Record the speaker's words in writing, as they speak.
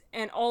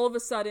and all of a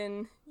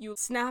sudden you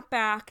snap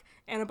back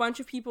and a bunch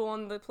of people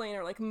on the plane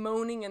are like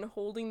moaning and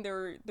holding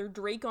their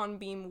Dracon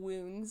beam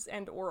wounds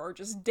and or are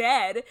just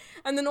dead,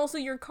 and then also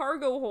your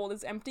cargo hold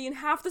is empty and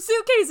half the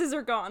suitcases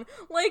are gone.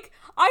 Like,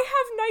 I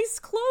have nice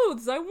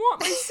clothes, I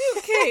want my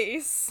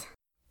suitcase.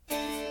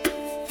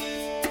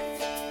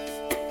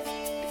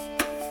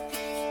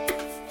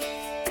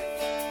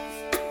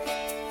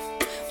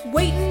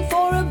 Waiting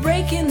for a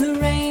break in the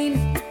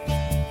rain,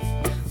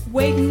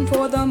 waiting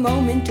for the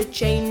moment to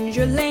change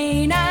your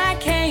lane. I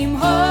came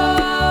home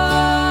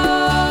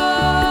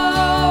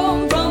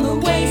from the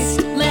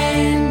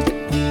wasteland,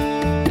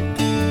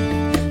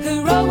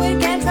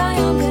 heroic and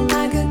triumphant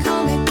like a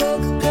comic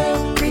book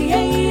girl,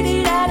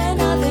 created out of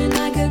nothing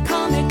like a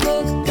comic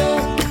book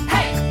girl.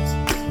 Hey!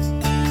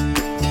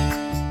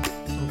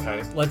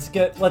 Okay, let's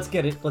do it. Let's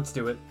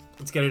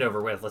get it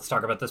over with. Let's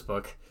talk about this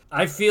book.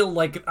 I feel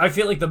like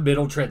the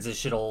middle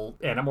transitional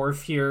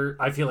Animorph here.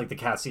 I feel like the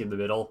Cassie in the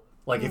middle.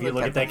 Like, if you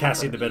look at that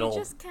Cassie in the middle,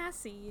 Just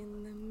Cassie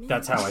in the middle.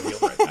 that's how I feel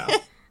right now.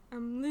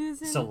 I'm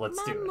losing So let's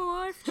my do it.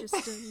 morph just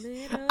a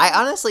little. I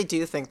honestly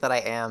do think that I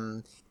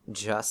am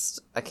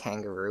just a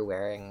kangaroo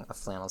wearing a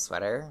flannel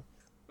sweater.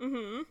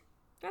 Mm-hmm.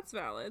 That's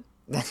valid.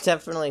 That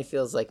definitely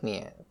feels like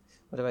me.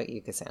 What about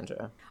you,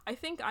 Cassandra? I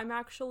think I'm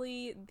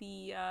actually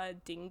the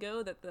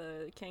dingo that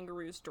the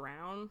kangaroos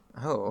drown.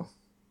 Oh,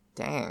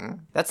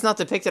 dang. That's not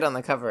depicted on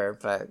the cover,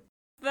 but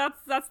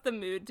That's the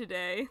mood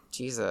today.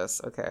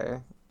 Jesus, okay.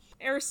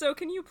 Erso,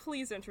 can you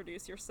please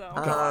introduce yourself?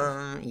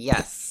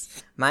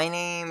 Yes. My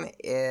name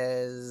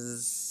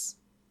is...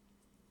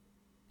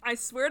 I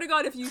swear to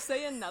God, if you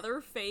say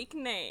another fake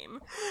name.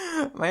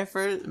 My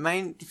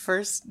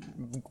first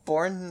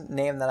born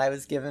name that I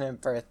was given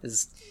at birth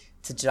is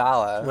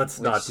T'Jala. Let's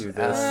not do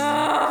this.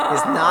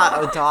 Is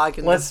not a dog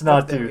in Let's this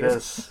not book that do we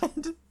this.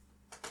 read.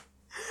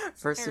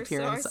 First Erso,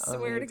 appearance. I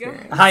swear to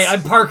God. Hi,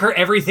 I'm Parker.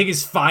 Everything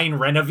is fine.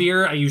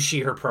 Renavir. I use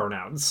she/her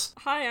pronouns.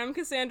 Hi, I'm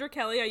Cassandra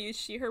Kelly. I use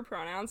she, her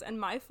pronouns. And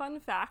my fun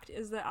fact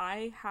is that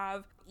I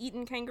have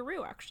eaten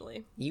kangaroo,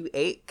 actually. You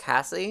ate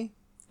Cassie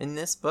in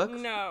this book?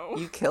 No.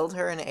 You killed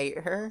her and ate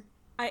her?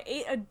 I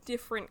ate a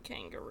different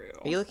kangaroo.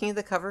 Are you looking at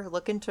the cover?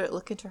 Look into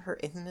her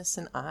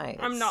innocent eyes.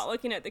 I'm not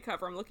looking at the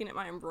cover. I'm looking at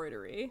my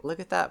embroidery. Look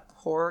at that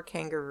poor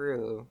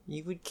kangaroo.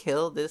 You would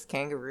kill this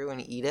kangaroo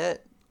and eat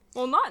it?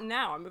 Well, not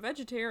now. I'm a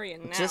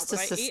vegetarian now, Just to but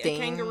I ate a sustain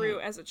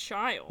kangaroo as a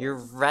child. Your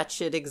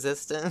wretched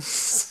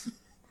existence.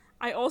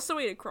 I also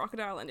ate a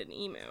crocodile and an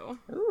emu.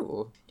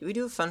 Ooh. Do we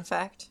do a fun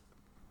fact?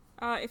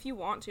 If you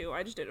want to,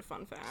 I just did a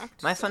fun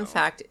fact. My fun so-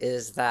 fact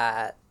is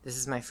that this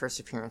is my first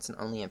appearance and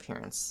only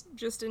appearance.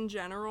 Just in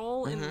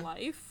general, in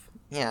life?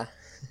 Yeah.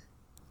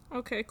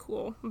 Okay,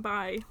 cool.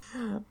 Bye.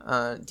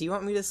 Do you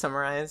want me to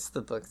summarize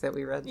the book that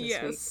we read this week?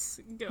 Yes,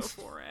 go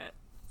for it.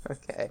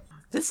 Okay.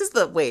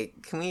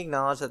 Can we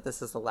acknowledge that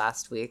this is the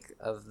last week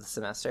of the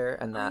semester,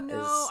 and that is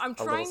No, I'm a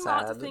little trying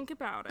not to sad? think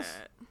about it.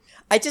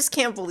 I just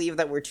can't believe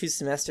that we're 2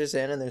 semesters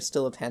in and there's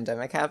still a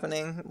pandemic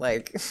happening.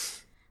 Like,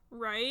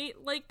 Right?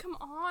 Like, come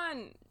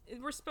on.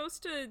 We're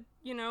supposed to,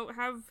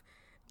 have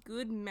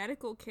good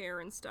medical care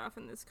and stuff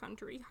in this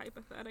country,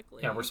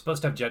 hypothetically. Yeah, we're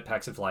supposed to have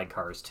jetpacks and flying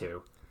cars,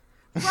 too.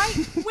 Right!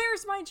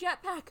 Where's my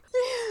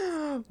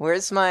jetpack?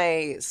 where's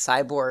my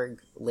cyborg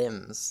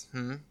limbs?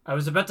 I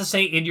was about to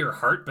say in your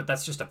heart, but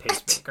that's just a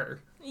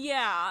pacemaker.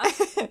 Yeah.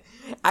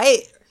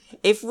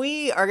 If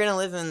we are gonna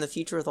live in the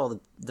future with all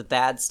the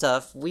bad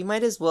stuff, we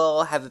might as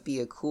well have it be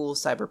a cool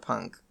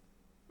cyberpunk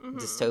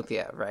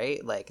dystopia,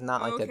 right? Like,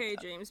 not like Okay,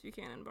 James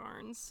Buchanan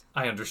Barnes.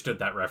 I understood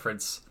that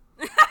reference.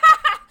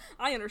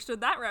 I understood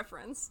that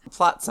reference.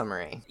 plot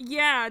summary.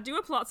 Yeah, do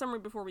a plot summary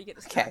before we get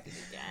distracted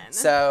again.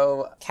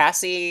 So,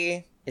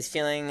 Cassie is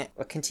feeling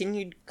a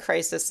continued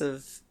crisis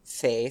of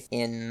faith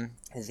in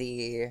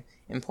the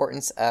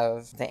importance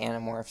of the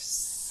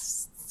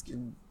Animorphs.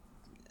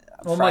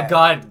 Oh my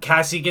god,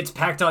 Cassie gets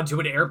packed onto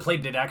an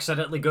airplane and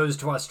accidentally goes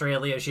to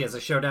Australia. She has a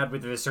showdown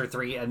with Visser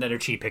 3, and then her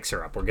chi picks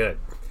her up. We're good.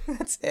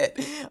 That's it.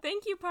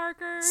 Thank you,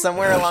 Parker.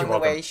 Somewhere You're along the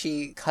way, welcome.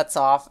 she cuts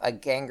off a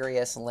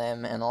gangrenous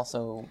limb and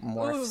also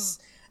morphs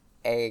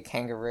a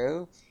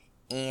kangaroo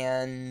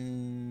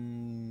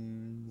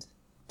and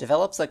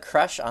develops a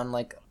crush on,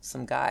 like,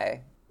 some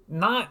guy.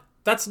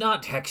 That's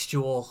not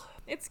textual.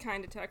 It's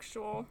kind of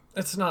textual.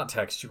 It's not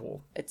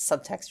textual. It's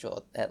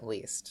subtextual, at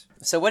least.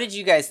 So what did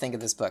you guys think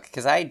of this book?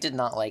 Because I did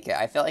not like it.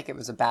 I felt like it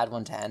was a bad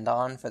one to end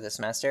on for the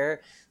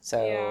semester.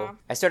 So Yeah.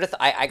 I sort of,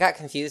 I got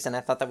confused and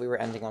I thought that we were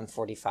ending on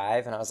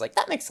 45. And I was like,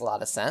 that makes a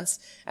lot of sense.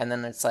 And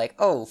then it's like,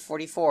 oh,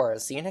 44.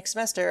 See you next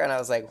semester. And I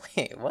was like,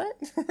 wait, what?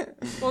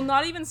 Well,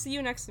 not even see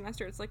you next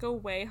semester. It's like a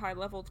way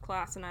high-leveled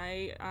class, and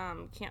I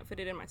can't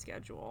fit it in my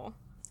schedule.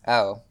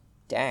 Oh,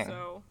 dang.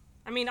 So,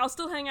 I mean, I'll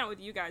still hang out with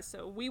you guys,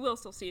 so we will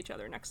still see each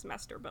other next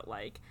semester, but,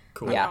 like,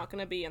 Cool. I'm Yeah. not going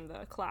to be in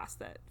the class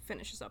that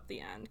finishes up the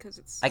end, because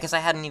it's... I guess I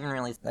hadn't even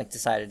really like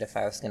decided if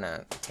I was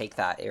gonna take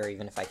that or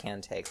even if I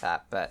can take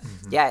that, but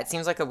yeah, it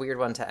seems like a weird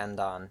one to end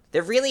on.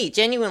 There really,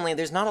 genuinely,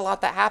 there's not a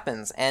lot that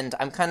happens, and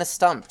I'm kind of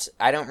stumped.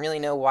 I don't really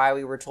know why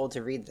we were told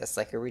to read this.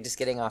 Like, are we just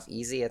getting off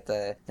easy at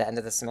the end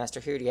of the semester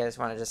here? Do you guys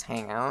want to just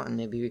hang out and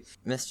maybe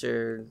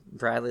Mr.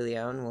 Bradley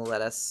Leone will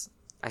let us?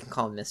 I can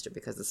call him Mr.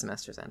 because the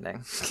semester's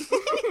ending.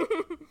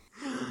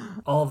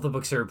 All of the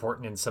books are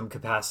important in some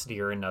capacity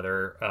or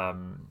another. I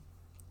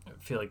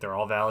feel like they're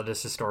all valid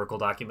as historical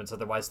documents,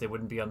 otherwise they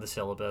wouldn't be on the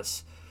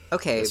syllabus.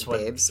 Okay, This one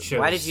babes, shows-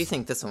 why did you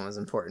think this one was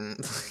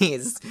important?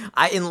 Please,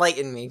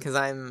 enlighten me, because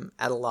I'm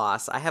at a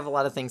loss. I have a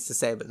lot of things to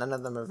say, but none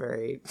of them are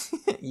very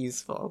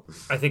useful.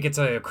 I think it's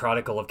a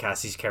chronicle of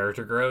Cassie's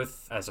character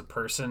growth as a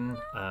person.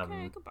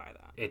 Okay, goodbye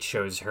that. It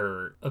shows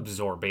her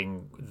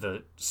absorbing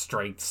the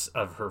strengths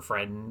of her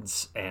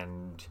friends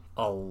and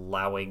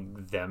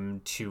allowing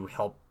them to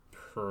help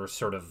her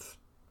sort of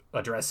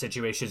address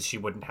situations she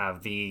wouldn't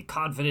have the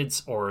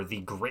confidence or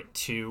the grit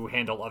to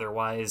handle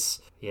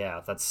otherwise. Yeah,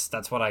 that's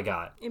what I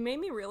got. It made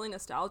me really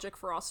nostalgic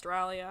for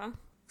Australia.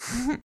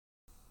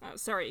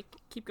 Sorry,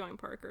 keep going,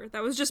 Parker.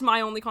 That was just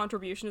my only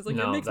contribution. It's like,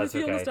 No, it makes me that's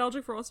feel okay.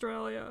 nostalgic for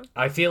Australia.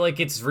 I feel like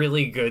it's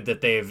really good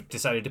that they've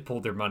decided to pool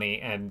their money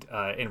and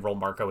enroll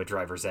Marco at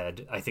driver's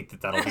ed. I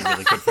think that'll be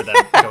really good for them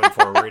going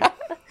forward.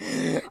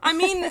 I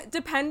mean,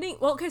 depending...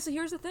 Well, okay, so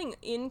here's the thing.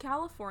 In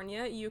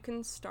California, you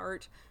can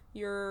start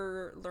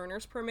your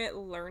learner's permit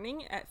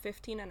learning at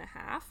 15 and a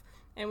half.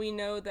 And we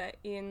know that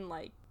in,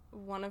 like,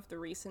 one of the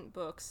recent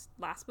books,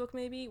 last book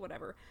maybe,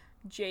 whatever,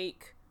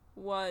 Jake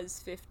was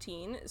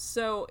 15.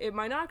 So it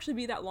might not actually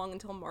be that long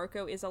until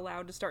Marco is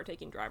allowed to start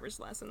taking driver's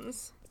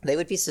lessons. They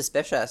would be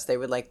suspicious. They'd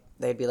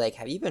be like,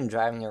 have you been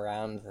driving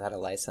around without a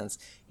license?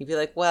 He'd be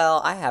like,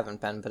 well, I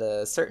haven't been, but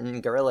a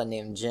certain gorilla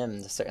named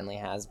Jim certainly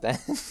has been.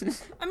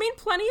 I mean,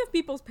 plenty of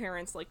people's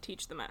parents, like,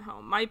 teach them at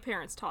home. My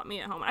parents taught me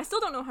at home. I still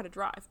don't know how to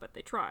drive, but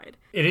they tried.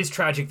 It is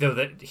tragic, though,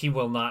 that he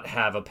will not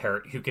have a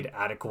parent who could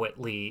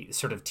adequately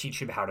sort of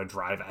teach him how to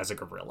drive as a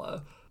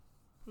gorilla.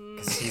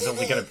 Because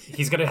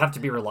he's gonna have to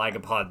be relying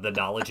upon the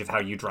knowledge of how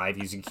you drive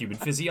using human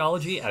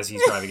physiology as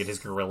he's driving in his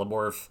gorilla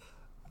morph.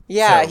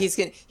 Yeah, So- he's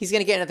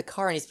gonna get into the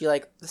car and he's be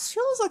like, this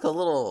feels like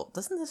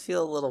doesn't this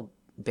feel a little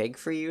big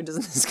for you?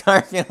 Doesn't this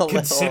car feel a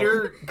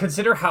little...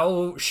 Consider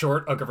how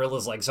short a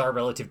gorilla's legs are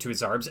relative to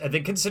his arms, and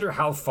then consider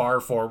how far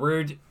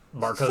forward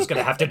Marco's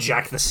gonna have to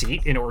jack the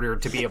seat in order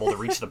to be able to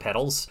reach the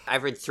pedals.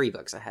 I've read 3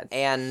 books ahead.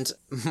 And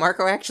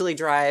Marco actually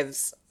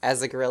drives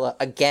as a gorilla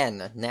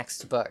again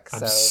next book.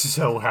 I'm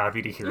so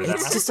happy to hear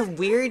It's that. just a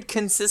weird,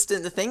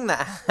 consistent thing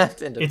that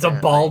happened. It's a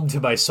apparently. balm to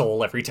my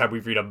soul every time we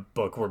read a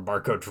book where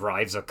Marco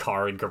drives a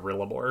car in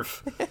gorilla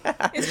morph.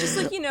 It's just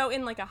like,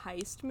 in, like, a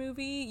heist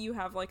movie, you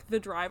have, like, the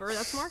driver,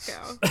 that's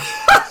Marco.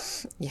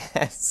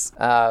 Yes. his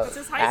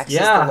heist Axe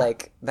Yeah. is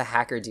the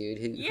hacker dude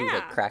who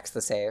Yeah. cracks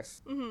the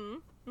safe.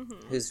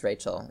 Who's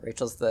Rachel?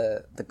 Rachel's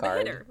the The guard.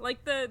 hitter.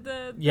 Like, the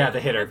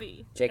hitter.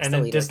 heavy. Jake's And the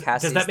then leader. does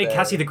that make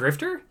Cassie the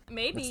grifter?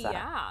 Maybe, What's that?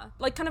 yeah.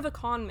 Like, kind of a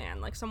con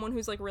man. Like, someone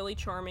who's, like, really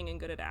charming and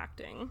good at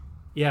acting.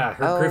 Yeah,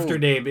 her Oh. grifter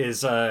name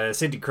is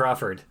Cindy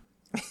Crawford.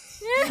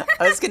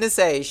 I was gonna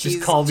say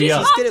she's call me she's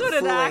up. good Not at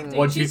fooling. acting.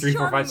 1, 2, She's 3,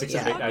 4, 5, charming, 6, but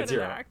 7, 8, she's 9, not 0.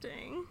 good at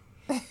acting.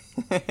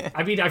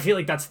 I mean, I feel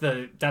like that's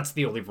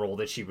the only role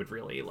that she would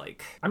really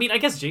like. I mean, I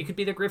guess Jake could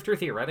be the grifter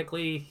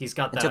theoretically. He's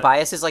got that.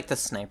 Tobias is like the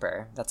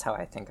sniper. That's how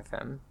I think of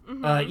him.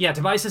 Yeah,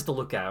 Tobias is the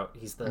lookout.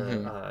 He's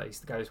the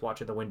guy who's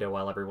watching the window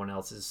while everyone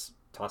else is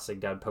tossing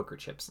down poker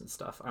chips and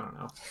stuff. I don't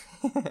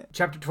know.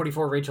 Chapter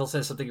 24, Rachel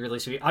says something really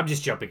sweet. I'm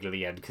just jumping to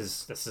the end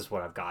because this is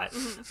what I've got.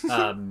 That's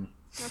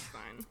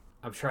fine.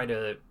 I'm trying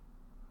to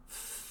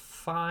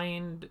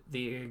find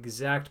the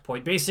exact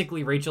point.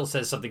 Basically, Rachel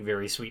says something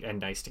very sweet and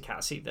nice to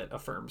Cassie that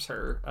affirms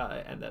her,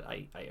 and that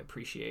I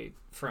appreciate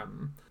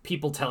from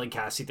people telling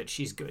Cassie that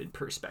she's good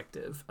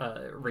perspective.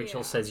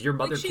 Rachel Yeah. says, your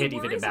mother Like, she can't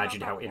even worries about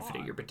imagine how that a infinite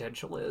lot. your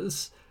potential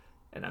is.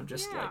 And I'm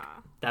just like, Yeah.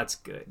 that's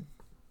good.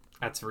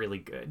 That's really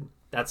good.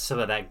 That's some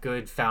of that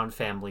good found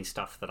family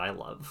stuff that I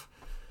love.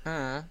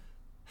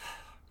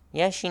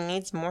 Yeah, she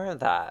needs more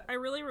of that. I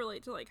really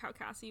relate to, like, how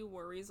Cassie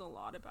worries a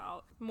lot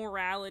about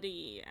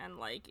morality and,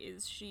 like,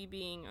 is she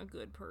being a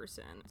good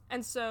person?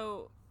 And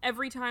so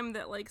every time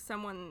that, like,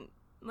 someone,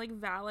 like,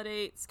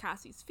 validates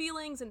Cassie's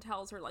feelings and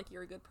tells her, like,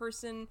 you're a good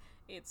person,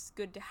 it's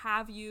good to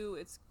have you,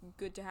 it's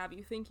good to have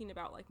you thinking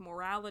about, like,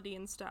 morality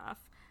and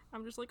stuff,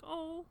 I'm just like,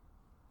 oh,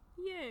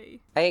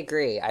 yay. I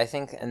agree. I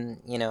think,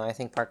 I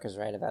think Parker's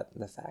right about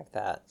the fact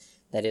that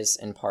that is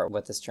in part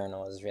what this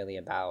journal is really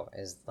about,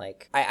 is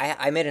like,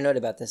 I made a note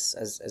about this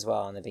as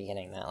well in the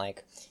beginning, that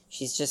like,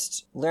 she's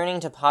just learning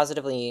to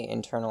positively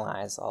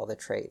internalize all the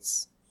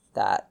traits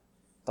that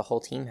the whole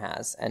team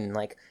has. And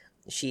like,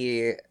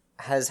 she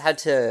has had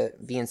to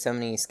be in so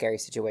many scary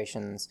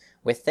situations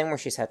with them where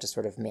she's had to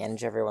sort of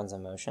manage everyone's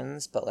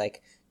emotions, but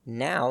like,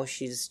 now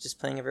she's just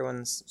playing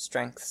everyone's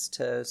strengths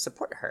to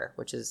support her,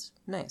 which is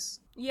nice.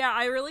 Yeah,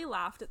 I really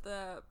laughed at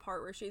the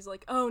part where she's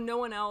like, oh, no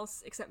one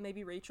else except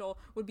maybe Rachel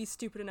would be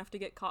stupid enough to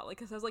get caught. Like,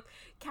 because I was like,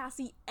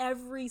 Cassie,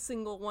 every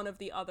single one of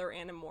the other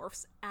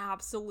Animorphs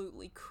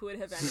absolutely could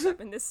have ended up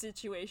in this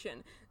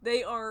situation.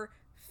 They are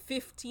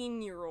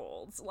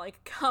 15-year-olds.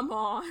 Like, come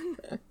on.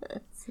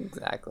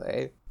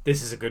 Exactly.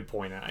 This is a good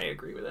point, and I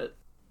agree with it.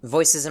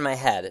 Voices in my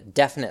head,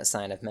 definite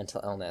sign of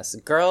mental illness.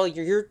 Girl,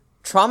 you're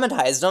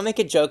traumatized. Don't make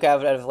a joke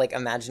out of like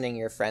imagining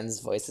your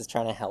friend's voice is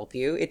trying to help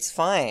you. It's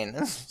fine.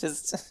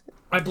 Just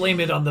I blame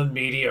it on the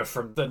media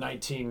from the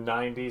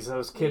 1990s.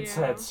 Those kids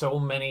Yeah. had so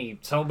many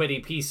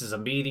pieces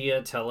of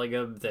media telling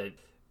them that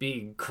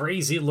being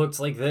crazy looked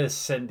like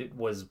this and it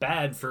was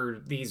bad for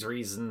these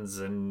reasons,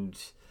 and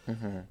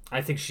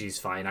I think she's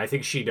fine. I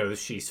think she knows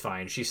she's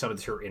fine. She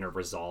summons her inner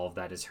resolve.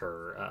 That is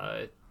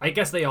her. I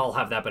guess they all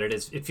have that, but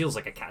it feels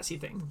like a Cassie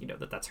thing. You know,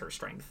 that's her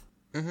strength.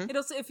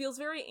 It feels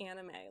very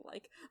anime.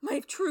 Like,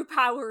 my true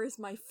power is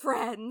my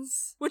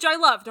friends. Which I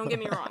love, don't get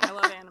me wrong. I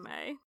love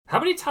anime. How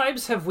many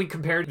times have we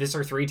compared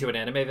Visser 3 to an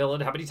anime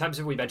villain? How many times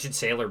have we mentioned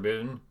Sailor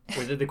Moon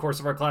within the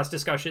course of our class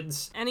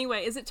discussions?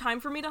 Anyway, is it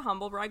time for me to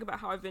humble brag about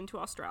how I've been to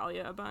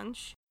Australia a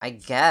bunch? I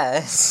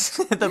guess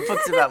the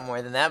book's about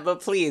more than that,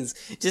 but please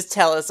just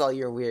tell us all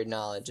your weird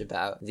knowledge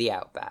about the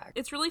Outback.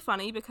 It's really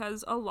funny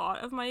because a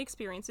lot of my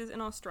experiences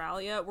in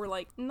Australia were,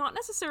 like, not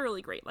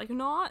necessarily great. Like,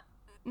 not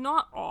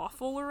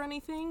awful or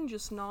anything,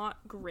 just not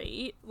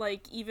great.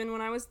 Like, even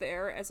when I was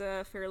there as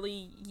a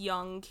fairly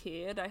young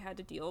kid, I had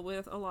to deal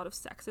with a lot of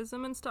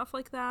sexism and stuff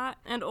like that.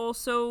 And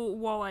also,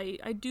 while I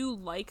do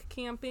like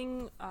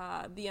camping,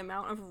 the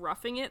amount of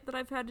roughing it that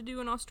I've had to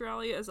do in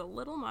Australia is a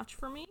little much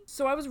for me.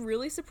 So I was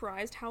really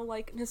surprised how,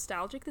 like,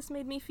 nostalgic this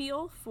made me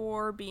feel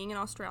for being in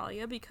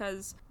Australia,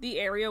 because the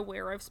area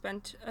where I've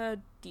spent a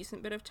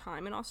decent bit of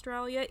time in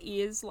Australia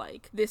is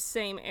like this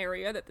same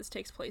area that this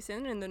takes place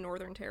in the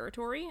Northern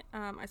Territory.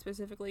 I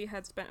specifically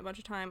had spent a bunch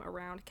of time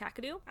around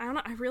Kakadu. I don't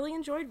know, I really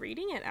enjoyed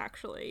reading it,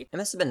 actually. It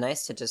must have been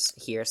nice to just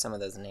hear some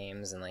of those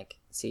names and like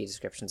see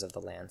descriptions of the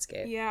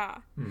landscape. Yeah.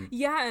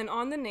 Yeah, and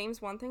on the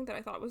names, one thing that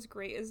I thought was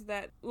great is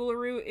that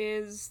Uluru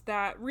is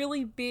that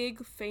really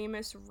big,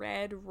 famous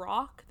red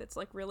rock that's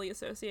like really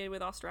associated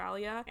with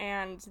Australia,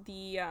 and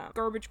the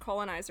garbage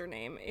colonizer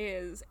name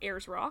is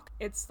Ayers Rock.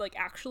 It's like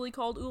actually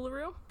called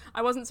Uluru.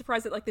 I wasn't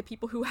surprised that like the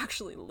people who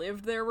actually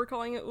lived there were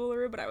calling it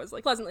Uluru, but I was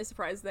like pleasantly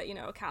surprised that, you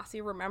know,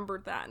 Cassie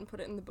remembered that and put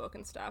it in the book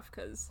and stuff,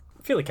 because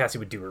I feel like Cassie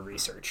would do her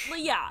research.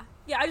 But yeah,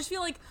 I just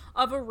feel like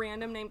of a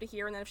random name to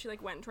hear, and then if she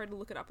like went and tried to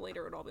look it up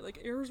later, it'd all be like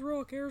Ayers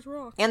Rock, Ayers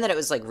Rock. And that it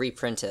was like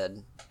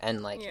reprinted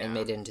and like Yeah. and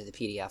made it into the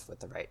PDF with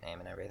the right name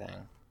and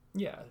everything.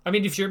 Yeah. I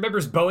mean, if she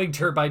remembers Boeing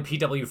Turbine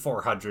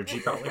PW400, she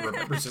probably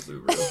remembers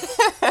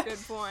Uluru. Good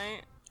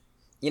point.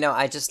 You know,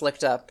 I just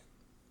looked up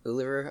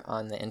Uluru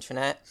on the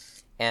internet,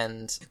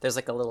 and there's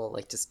like a little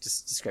like just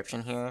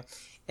description here.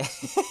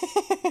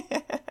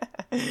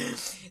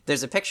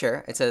 There's a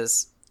picture. It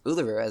says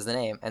Uluru as the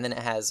name, and then it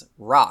has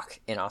rock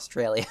in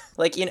Australia.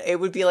 Like, you know, it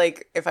would be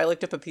like if I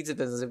looked up a pizza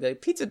business, it'd be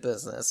like, pizza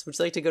business, would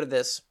you like to go to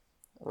this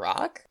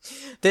rock?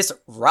 This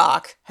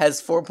rock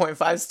has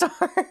 4.5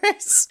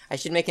 stars. I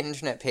should make an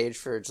internet page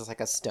for just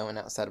like a stone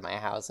outside of my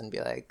house and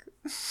be like,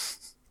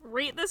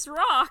 Rate this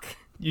rock.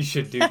 You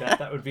should do that.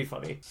 That would be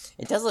funny.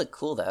 it does look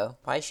cool though.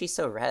 Why is she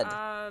so red?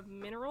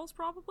 Minerals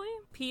probably?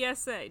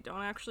 PSA,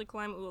 don't actually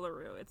climb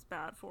Uluru. It's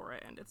bad for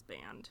it and it's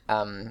banned.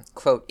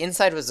 Quote,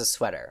 inside was a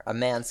sweater, a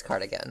man's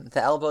cardigan.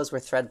 The elbows were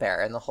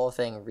threadbare and the whole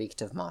thing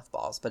reeked of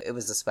mothballs, but it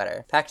was a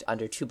sweater, packed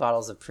under 2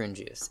 bottles of prune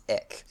juice.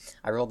 Ick.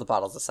 I rolled the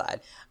bottles aside.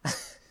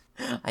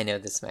 I know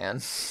this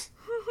man.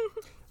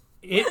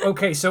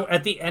 Okay, so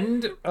at the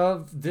end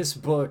of this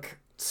book,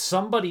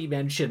 somebody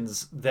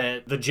mentions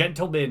that the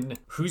gentleman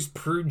whose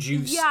prune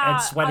juice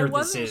and sweater I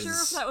wasn't this is...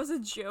 sure if that was a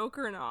joke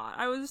or not.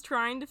 I was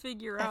trying to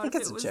figure out think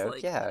if it's it a was joke,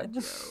 like yeah. a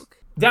joke.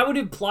 That would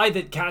imply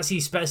that Cassie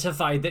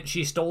specified that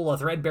she stole a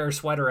threadbare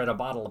sweater and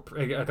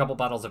a couple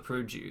bottles of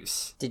prune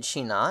juice. Did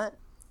she not?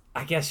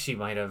 I guess she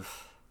might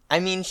have. I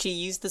mean, she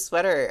used the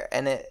sweater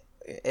and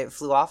it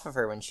flew off of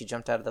her when she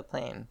jumped out of the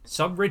plane.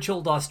 Some rich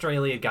old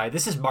Australian guy.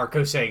 This is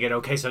Marco saying it.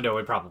 Okay, so no,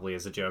 it probably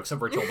is a joke. Some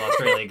rich old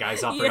Australian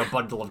guy's offering a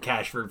bundle of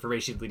cash for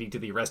information leading to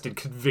the arrest and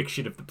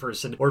conviction of the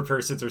person or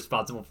persons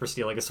responsible for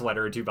stealing a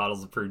sweater and 2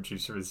 bottles of prune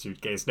juice from his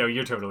suitcase. No,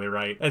 you're totally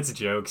right. That's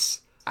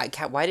jokes.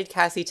 Why did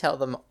Cassie tell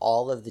them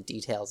all of the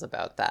details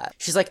about that?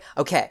 She's like,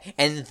 okay,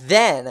 and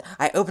then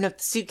I open up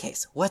the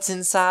suitcase. What's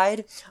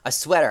inside? A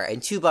sweater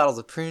and 2 bottles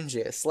of prune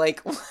juice. Like,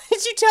 why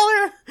did you tell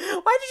her?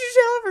 Why did you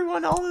tell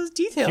everyone all those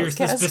details? Here's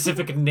the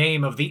specific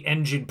name of the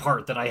engine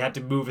part that I had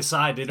to move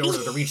aside in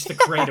order to reach the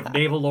crate of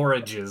navel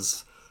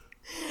oranges.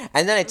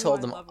 And then I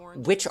told them love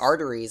oranges. which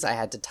arteries I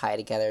had to tie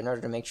together in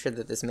order to make sure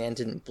that this man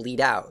didn't bleed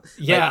out.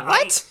 Yeah,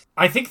 Like, what?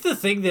 I think the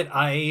thing that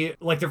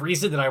the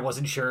reason that I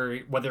wasn't sure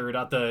whether or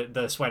not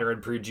the sweater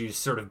and prune juice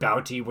sort of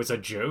bounty was a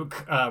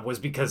joke was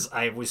because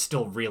I was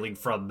still reeling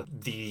from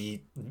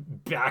the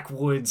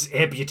backwoods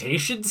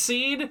amputation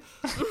scene.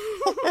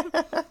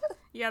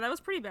 Yeah, that was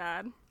pretty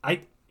bad.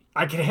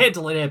 I can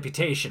handle an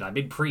amputation. I'm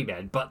in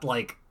pre-med, but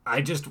like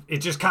it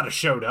just kind of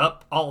showed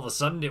up all of a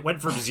sudden. It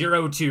went from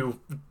 0 to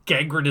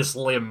gangrenous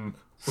limb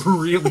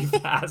really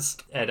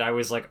fast, and I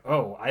was like,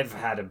 oh, I've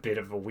had a bit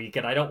of a week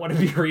and I don't want to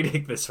be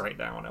reading this right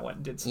now. And I went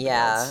and did something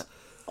else.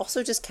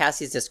 Also, just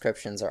Cassie's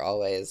descriptions are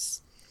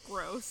always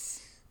Gross.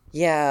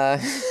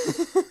 Yeah.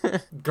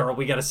 Girl,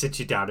 we gotta sit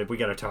you down and we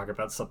gotta talk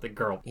about something,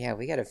 girl. Yeah,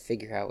 we gotta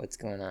figure out what's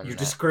going on. Your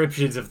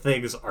descriptions of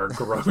things are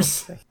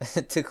gross.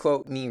 To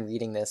quote me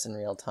reading this in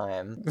real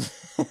time.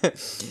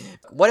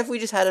 What if we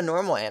just had a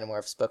normal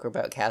Animorphs book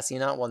about Cassie,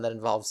 not one that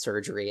involves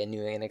surgery and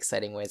new and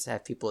exciting ways to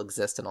have people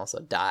exist and also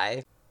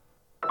die?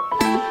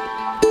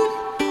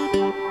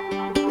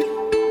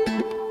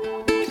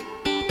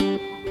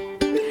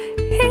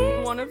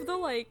 One of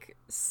the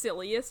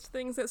silliest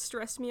things that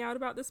stressed me out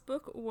about this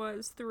book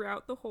was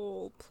throughout the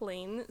whole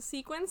plane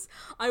sequence,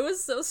 I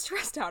was so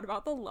stressed out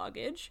about the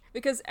luggage,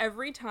 because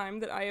every time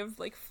that I have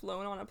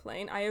flown on a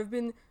plane, I have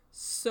been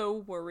so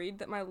worried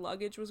that my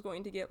luggage was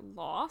going to get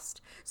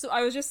lost. So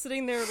I was just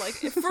sitting there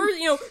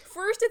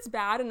first it's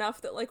bad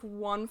enough that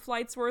one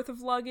flight's worth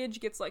of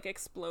luggage gets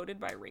exploded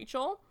by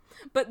Rachel.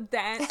 But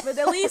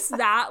at least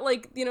that,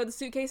 the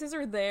suitcases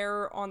are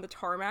there on the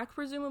tarmac,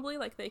 presumably.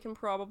 They can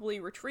probably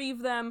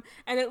retrieve them.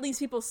 And at least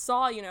people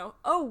saw,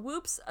 oh,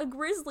 whoops, a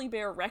grizzly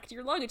bear wrecked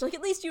your luggage.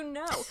 At least you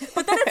know.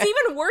 But then it's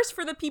even worse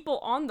for the people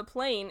on the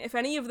plane, if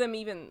any of them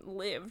even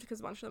lived, because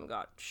a bunch of them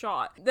got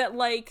shot. That,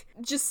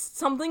 just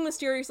something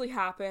mysteriously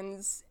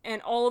happens,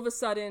 and all of a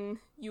sudden,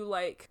 you,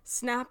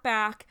 snap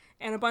back,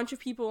 and a bunch of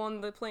people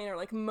on the plane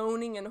are,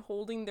 moaning and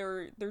holding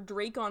their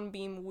Dracon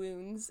beam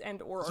wounds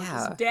or are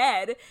just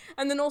dead.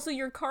 And then also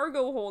your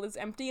cargo hold is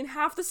empty and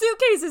half the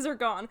suitcases are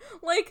gone.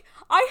 I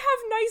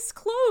have nice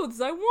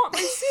clothes. I want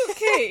my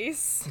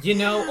suitcase.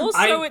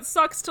 Also, it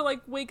sucks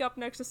to, wake up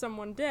next to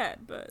someone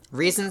dead, but...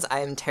 Reasons I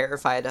am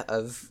terrified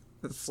of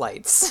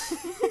flights.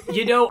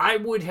 I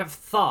would have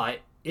thought...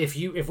 If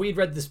we'd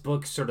read this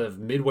book sort of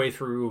midway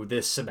through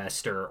this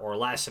semester or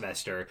last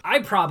semester, I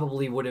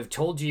probably would have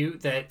told you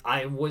that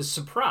I was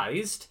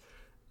surprised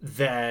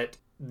that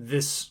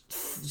this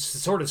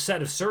sort of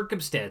set of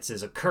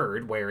circumstances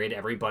occurred wherein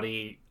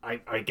everybody,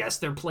 I guess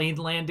their plane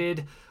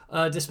landed,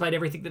 despite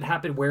everything that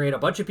happened, wherein a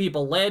bunch of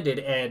people landed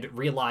and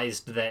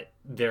realized that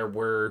there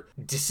were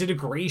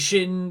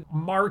disintegration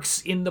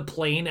marks in the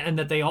plane and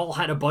that they all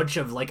had a bunch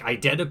of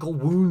identical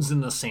wounds in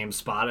the same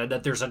spot and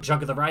that there's a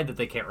chunk of the ride that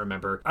they can't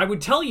remember. I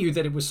would tell you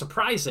that it was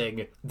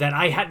surprising that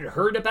I hadn't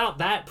heard about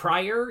that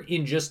prior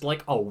in just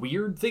a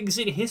weird things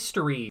in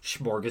history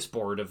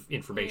smorgasbord of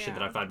information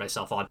that I find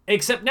myself on.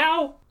 Except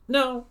now,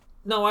 no,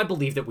 I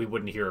believe that we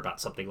wouldn't hear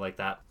about something like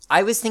that.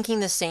 I was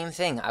thinking the same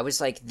thing. I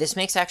was like, this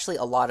makes actually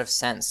a lot of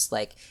sense.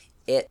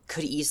 It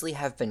could easily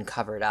have been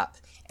covered up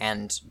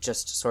and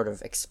just sort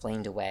of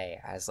explained away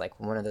as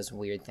one of those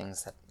weird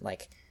things that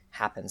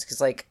happens. Because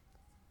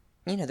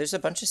there's a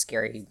bunch of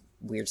scary,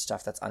 weird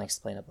stuff that's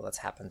unexplainable that's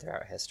happened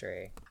throughout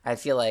history. I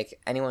feel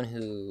like anyone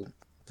who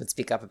would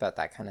speak up about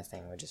that kind of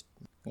thing would just,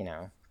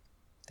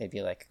 they'd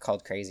be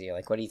called crazy.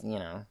 What do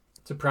you?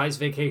 Surprise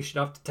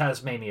vacation off to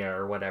Tasmania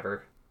or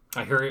whatever.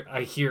 I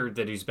hear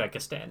that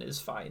Uzbekistan is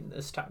fine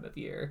this time of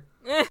year.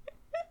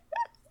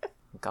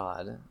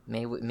 God,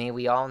 may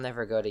we all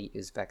never go to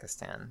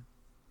Uzbekistan.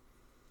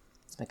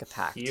 Let's make a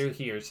pact.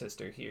 Here,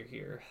 sister.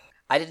 Here.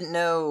 I didn't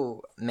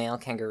know male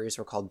kangaroos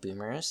were called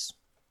boomers.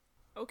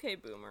 Okay,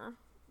 boomer.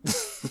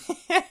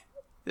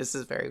 This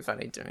is very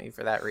funny to me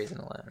for that reason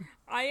alone.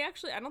 I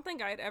don't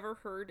think I'd ever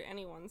heard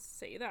anyone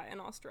say that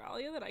in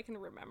Australia that I can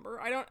remember.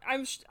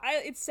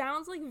 It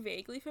sounds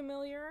vaguely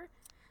familiar.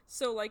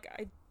 So, I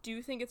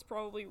do think it's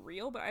probably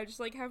real, but I just,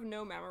 have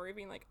no memory of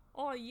being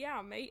oh,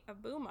 yeah, mate, a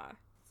boomer.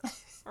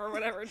 Or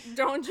whatever.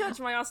 Don't judge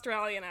my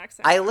Australian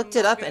accent. I looked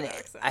it up, and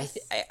I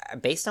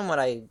based on what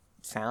I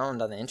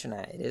found on the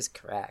internet, it is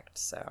correct,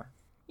 so...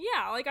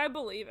 Yeah, I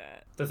believe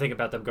it. The thing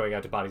about them going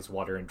out to bodies of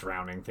water and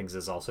drowning things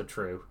is also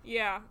true.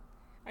 Yeah,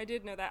 I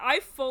did know that.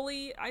 I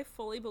fully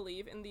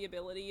believe in the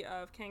ability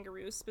of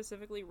kangaroos,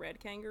 specifically red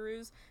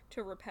kangaroos,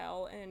 to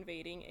repel an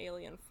invading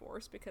alien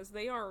force, because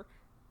they are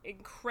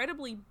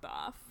incredibly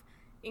buff,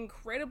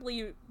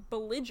 incredibly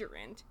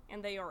belligerent,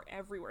 and they are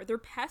everywhere. They're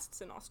pests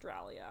in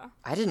Australia.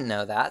 I didn't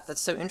know that. That's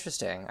so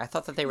interesting. I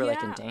thought that they were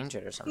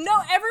endangered or something. No,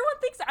 everyone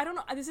thinks, I don't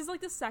know, this is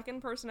the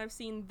second person I've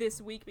seen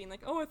this week being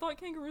oh, I thought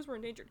kangaroos were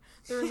endangered.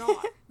 They're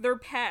not. They're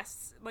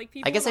pests.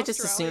 People I guess in I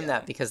just assumed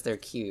that because they're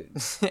cute.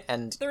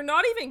 And they're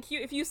not even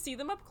cute. If you see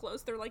them up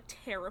close, they're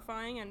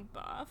terrifying and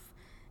buff.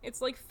 It's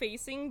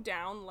facing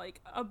down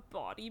a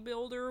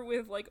bodybuilder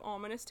with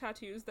ominous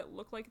tattoos that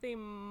look like they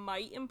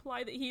might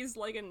imply that he's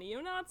a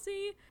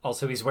neo-Nazi.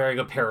 Also, he's wearing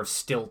a pair of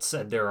stilts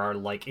and there are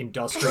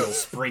industrial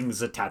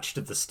springs attached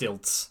to the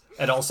stilts.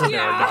 And also there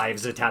are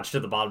knives attached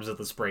to the bottoms of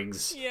the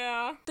springs.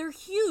 Yeah. They're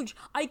huge.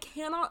 I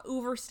cannot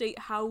overstate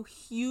how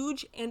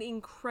huge and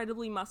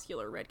incredibly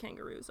muscular red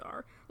kangaroos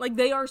are.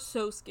 They are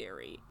so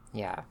scary.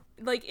 Yeah.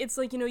 It's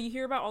you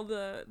hear about all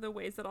the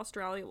ways that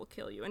Australia will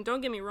kill you. And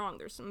don't get me wrong,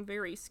 there's some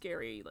very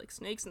scary,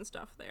 snakes and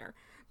stuff there.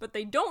 But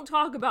they don't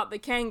talk about the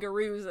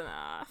kangaroos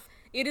enough.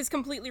 it is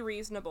completely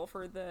reasonable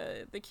for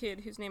the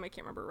kid whose name I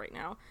can't remember right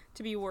now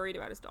to be worried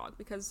about his dog,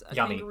 because a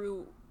Yummy.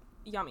 kangaroo,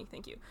 Yummy,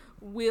 thank you,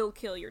 will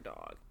kill your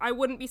dog. I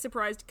wouldn't be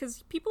surprised,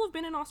 because people have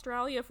been in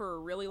Australia for a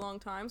really long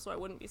time, so I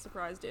wouldn't be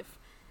surprised if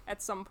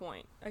at some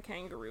point a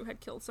kangaroo had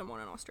killed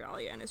someone in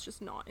Australia, and it's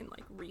just not in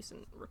like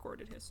recent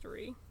recorded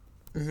history.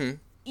 Mm-hmm.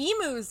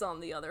 Emus, on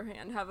the other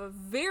hand, have a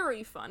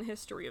very fun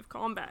history of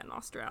combat in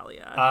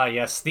Australia. Ah,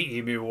 yes, the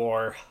Emu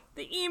War.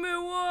 The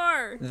Emu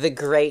War! The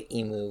Great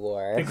Emu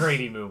War. The Great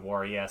Emu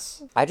War,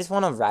 yes. I just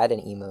want to ride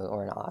an emu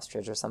or an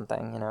ostrich or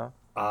something, you know?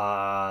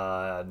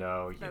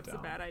 No, you That's don't.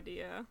 a bad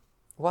idea.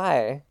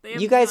 Why? They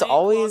have You guys giant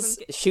always claws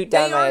and shoot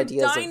down they my are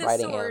ideas of riding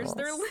dinosaurs. animals.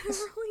 They're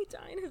literally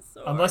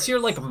dinosaurs. Unless you're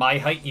like my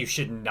height, you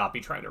should not be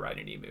trying to ride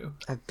an emu.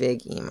 A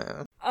big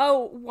emu.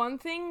 Oh, one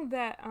thing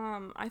that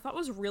I thought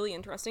was really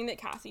interesting that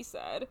Cassie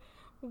said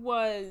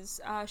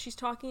was she's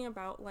talking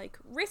about like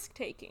risk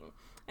taking,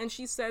 and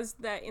she says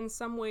that in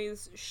some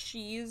ways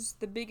she's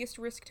the biggest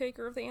risk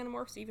taker of the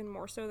Animorphs, even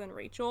more so than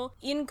Rachel.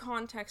 In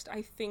context,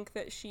 I think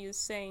that she is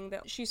saying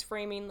that she's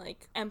framing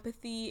like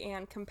empathy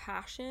and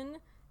compassion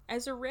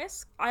as a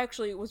risk. I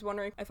actually was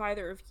wondering if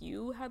either of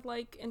you had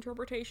like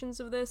interpretations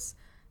of this,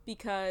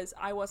 because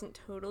I wasn't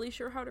totally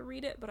sure how to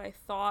read it, but I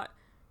thought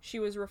she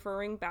was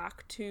referring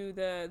back to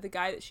the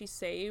guy that she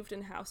saved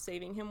and how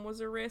saving him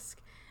was a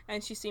risk,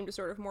 and she seemed to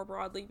sort of more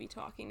broadly be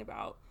talking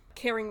about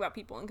caring about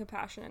people and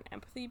compassion and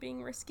empathy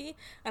being risky.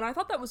 And I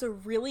thought that was a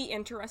really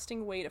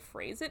interesting way to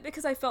phrase it,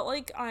 because I felt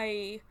like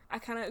I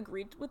kind of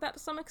agreed with that to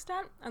some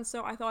extent, and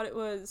so I thought it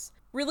was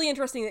really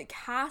interesting that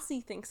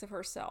Cassie thinks of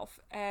herself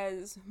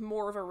as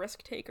more of a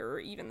risk taker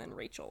even than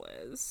Rachel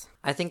is.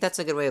 I think that's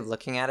a good way of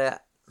looking at it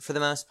for the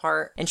most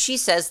part. And she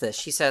says this.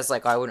 She says,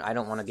 like, I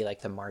don't want to be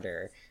like the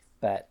martyr,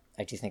 but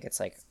I do think it's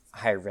like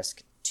high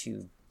risk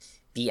to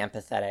be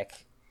empathetic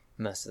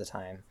most of the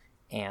time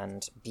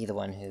and be the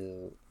one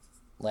who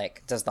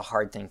like does the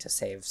hard thing to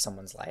save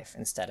someone's life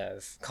instead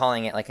of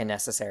calling it like a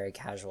necessary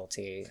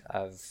casualty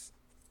of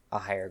a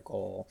higher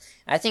goal.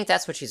 I think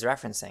that's what she's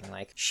referencing.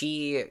 Like,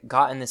 she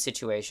got in this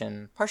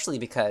situation partially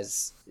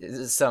because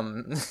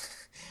some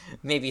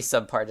maybe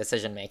subpar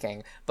decision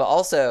making, but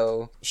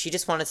also she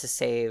just wanted to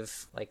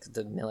save like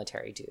the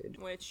military dude,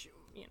 Which,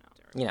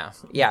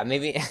 yeah,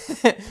 maybe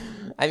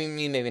I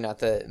mean, maybe not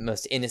the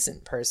most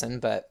innocent person,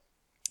 but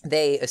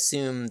they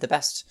assume the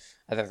best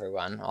of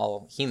everyone,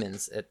 all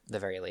humans at the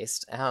very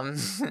least. And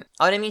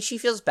I mean, she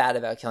feels bad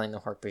about killing the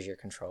Hork-Bajir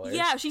controllers.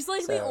 yeah, she's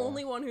like the so-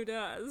 only one who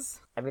does.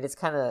 I mean, it's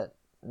kind of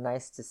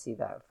nice to see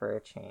that for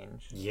a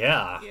change.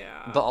 Yeah.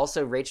 Yeah. But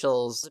also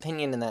Rachel's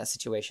opinion in that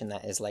situation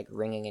that is like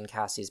ringing in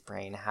Cassie's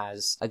brain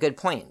has a good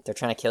point. They're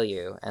trying to kill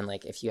you, and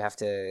like if you have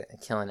to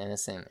kill an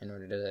innocent in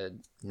order to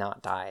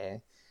not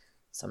die,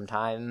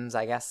 sometimes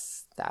I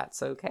guess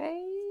that's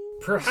okay.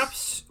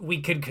 Perhaps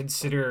we could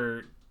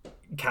consider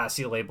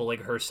Cassie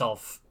labeling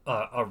herself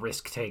a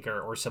risk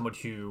taker or someone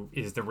who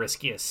is the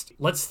riskiest.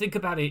 Let's think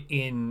about it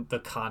in the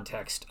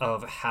context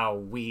of how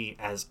we,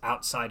 as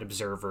outside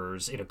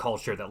observers in a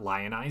culture that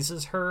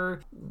lionizes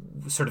her,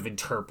 sort of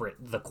interpret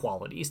the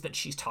qualities that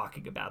she's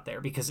talking about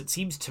there. Because it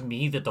seems to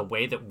me that the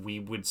way that we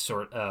would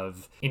sort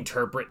of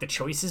interpret the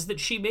choices that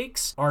she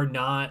makes are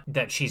not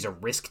that she's a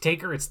risk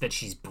taker, it's that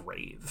she's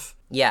brave.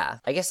 Yeah,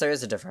 I guess there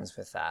is a difference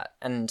with that.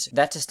 And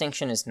that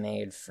distinction is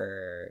made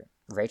for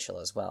Rachel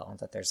as well,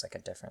 that there's like a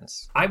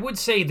difference. I would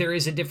say there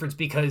is a difference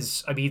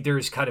because, I mean,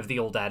 there's kind of the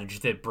old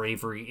adage that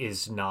bravery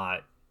is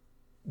not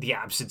the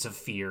absence of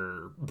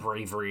fear.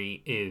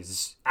 Bravery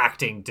is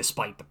acting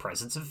despite the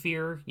presence of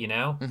fear, you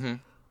know? Mm-hmm.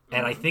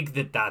 And I think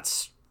that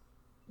that's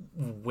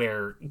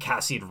where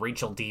Cassie and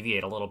Rachel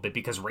deviate a little bit,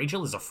 because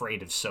Rachel is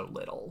afraid of so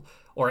little,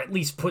 or at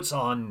least puts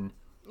on...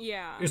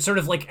 Yeah. It sort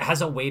of like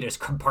has a way to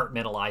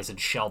compartmentalize and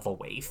shelve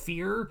away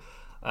fear.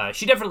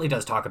 She definitely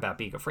does talk about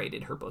being afraid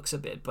in her books a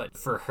bit, but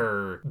for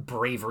her,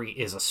 bravery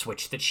is a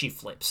switch that she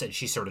flips, and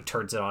she sort of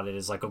turns it on and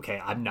is like, okay,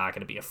 I'm not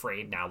going to be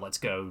afraid now. Let's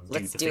go do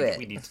the thing that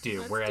we need to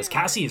do. Whereas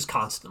Cassie is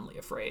constantly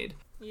afraid.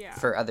 Yeah.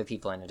 For other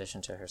people in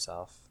addition to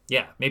herself.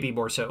 Yeah, maybe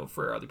more so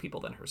for other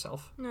people than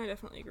herself. No, I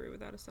definitely agree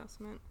with that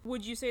assessment.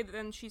 Would you say that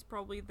then she's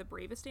probably the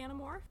bravest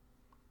Animorph?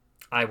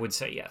 I would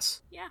say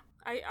yes. Yeah,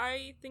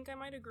 I think I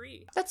might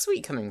agree. That's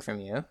sweet coming from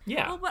you.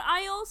 Yeah. Well, but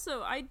I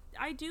also,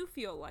 I do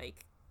feel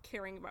like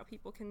caring about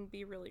people can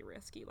be really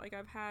risky. Like,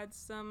 I've had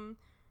some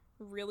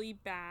really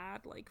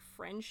bad, like,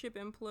 friendship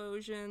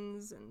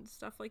implosions and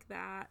stuff like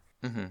that.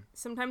 Mm-hmm.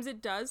 Sometimes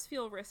it does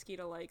feel risky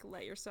to, like,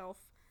 let yourself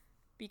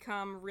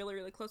become really,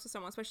 really close to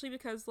someone, especially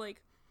because,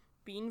 like,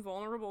 being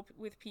vulnerable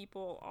with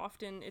people,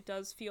 often it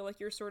does feel like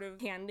you're sort of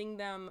handing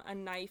them a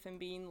knife and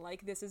being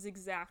like, this is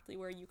exactly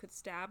where you could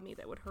stab me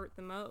that would hurt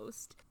the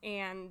most.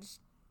 And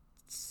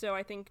so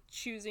I think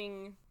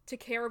choosing to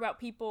care about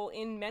people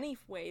in many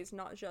ways,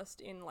 not just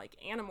in like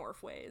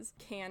Animorph ways,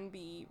 can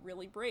be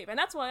really brave. And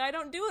that's why I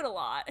don't do it a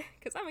lot,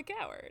 because I'm a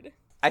coward.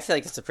 I feel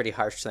like it's a pretty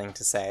harsh thing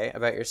to say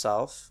about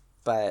yourself,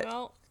 but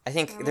Well, I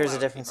think I'm there's a allowed to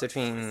be difference harsh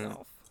on between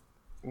myself.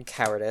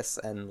 cowardice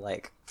and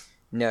like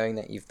knowing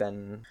that you've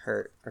been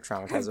hurt or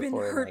traumatized I've been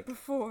before. hurt Like,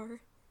 before.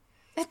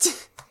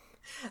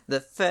 The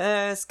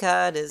first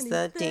cut is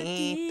the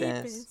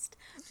deepest.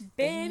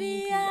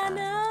 Baby, I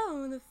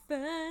know the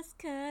first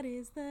cut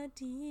is the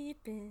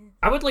deepest.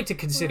 I would like to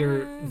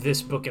consider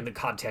this book in the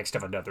context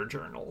of another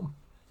journal.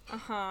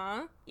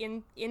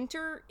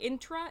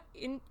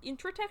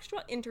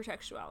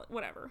 Intertextual,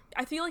 whatever.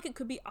 I feel like it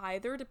could be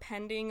either,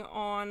 depending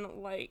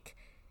on, like,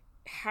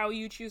 how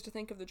you choose to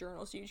think of the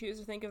journals. Do you choose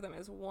to think of them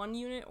as one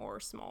unit or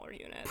a smaller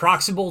unit?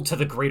 Proximal to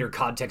the greater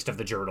context of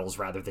the journals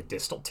rather than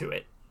distal to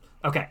it.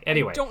 Okay,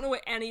 anyway. I don't know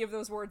what any of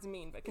those words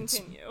mean, but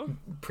continue.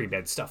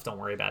 Pre-med stuff, don't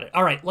worry about it.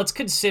 All right, let's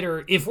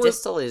consider if we're...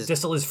 Distal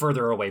is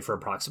further away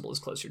from proximal is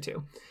closer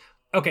to.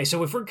 Okay,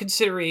 so if we're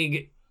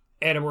considering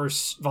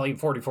Animorphs Volume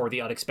 44, The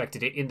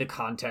Unexpected, in the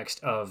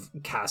context of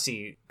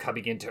Cassie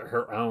coming into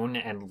her own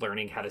and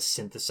learning how to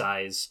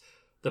synthesize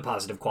the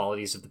positive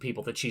qualities of the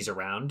people that she's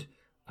around,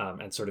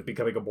 and sort of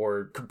becoming a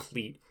more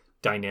complete,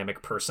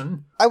 dynamic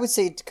person. I would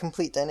say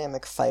complete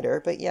dynamic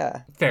fighter, but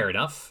yeah. Fair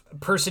enough.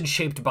 Person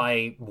shaped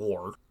by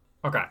war.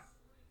 Okay.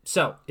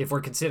 So, if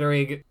we're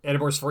considering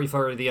Animorphs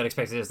 44, The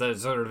Unexpected, as the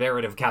sort of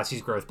narrative of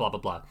Cassie's growth, blah, blah,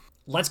 blah.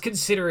 Let's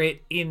consider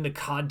it in the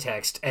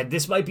context, and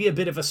this might be a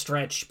bit of a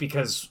stretch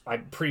because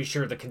I'm pretty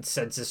sure the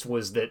consensus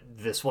was that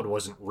this one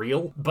wasn't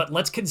real, but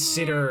let's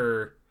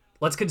consider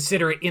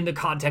it in the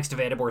context of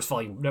Animorphs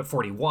Volume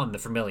 41, The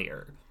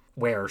Familiar,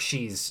 where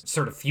she's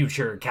sort of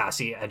future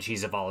Cassie and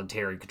she's a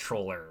voluntary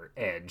controller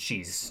and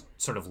she's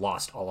sort of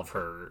lost all of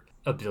her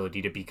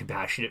ability to be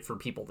compassionate for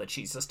people that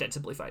she's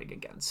ostensibly fighting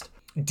against.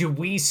 Do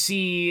we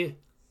see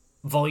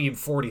Volume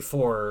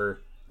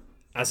 44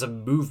 as a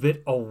movement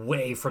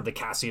away from the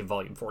Cassie of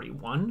Volume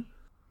 41?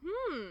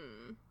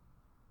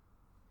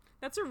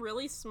 That's a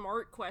really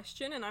smart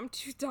question, and I'm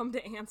too dumb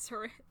to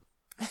answer it.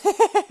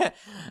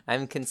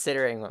 I'm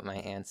considering what my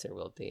answer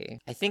will be.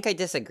 I think I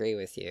disagree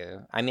with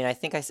you. I mean, I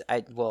think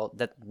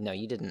no,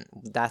 you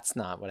didn't. That's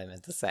not what I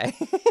meant to say.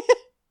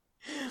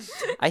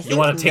 You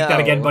want to take that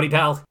again, buddy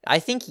pal? I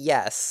think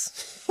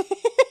yes.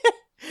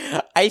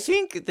 I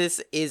think this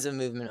is a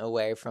movement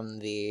away from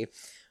the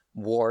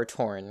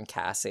war-torn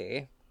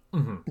Cassie.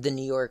 Mm-hmm. The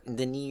New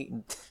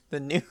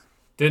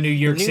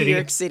York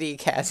City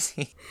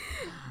Cassie.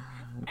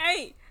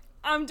 Hey,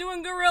 I'm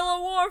doing guerrilla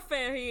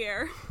warfare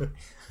here.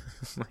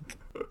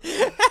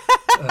 Hey,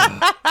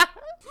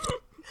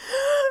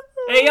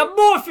 I'm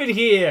morphing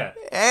here.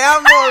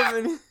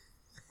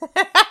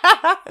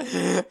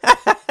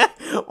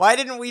 Why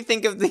didn't we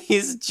think of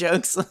these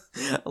jokes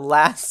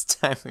last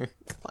time we were in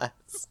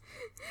class?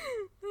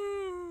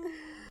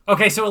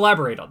 Okay, so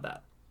elaborate on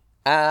that.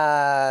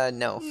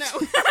 No.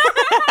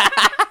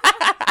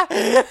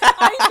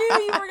 I knew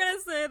you were gonna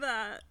say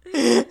that.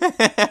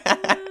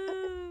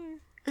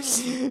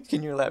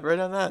 Can you elaborate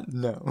on that?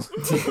 No.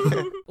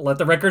 Let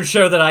the record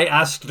show that I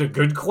asked a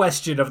good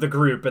question of the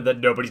group and that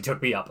nobody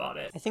took me up on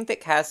it. I think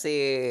that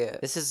Cassie,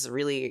 this is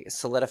really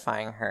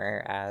solidifying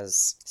her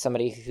as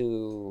somebody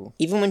who,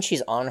 even when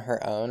she's on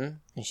her own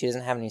and she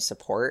doesn't have any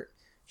support,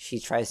 she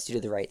tries to do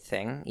the right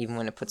thing, even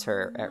when it puts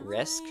her at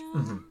risk.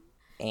 Mm-hmm.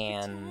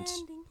 And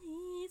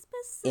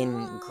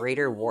in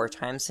greater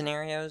wartime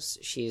scenarios,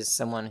 she's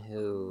someone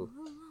who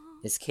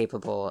is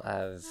capable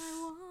of,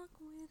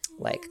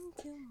 like,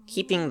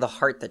 keeping the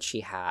heart that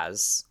she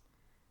has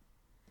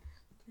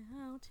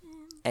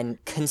and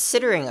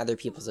considering other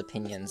people's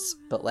opinions,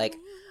 but, like,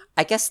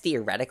 I guess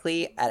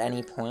theoretically at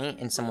any point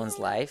in someone's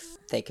life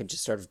they could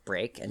just sort of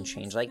break and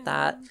change like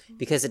that,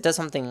 because it is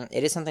something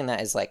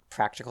that is, like,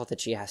 practical that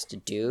she has to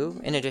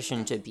do in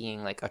addition to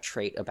being, like, a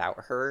trait about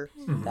her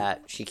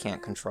that she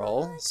can't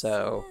control.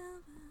 So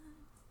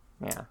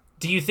yeah.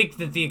 Do you think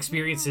that the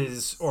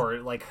experiences or,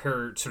 like,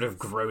 her sort of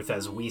growth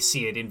as we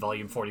see it in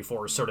Volume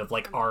 44 sort of,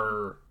 like,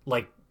 are,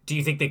 like, do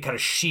you think they kind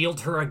of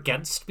shield her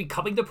against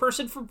becoming the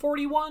person from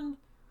 41?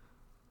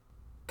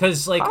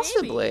 Because, like...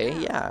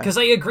 Possibly, yeah. Because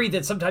I agree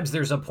that sometimes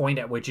there's a point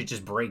at which it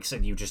just breaks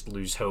and you just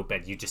lose hope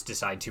and you just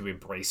decide to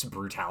embrace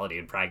brutality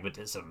and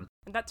pragmatism.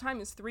 And that time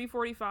is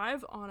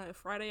 3:45 on a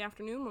Friday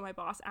afternoon when my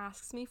boss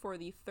asks me for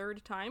the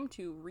third time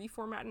to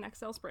reformat an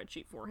Excel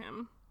spreadsheet for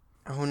him.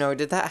 Oh no,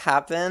 did that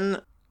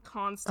happen?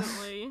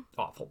 Constantly.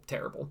 Awful,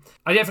 terrible.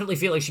 I definitely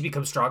feel like she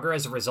becomes stronger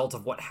as a result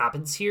of what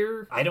happens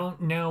here. I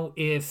don't know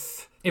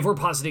if we're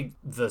positing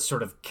the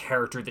sort of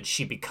character that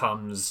she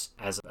becomes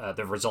as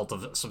the result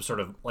of some sort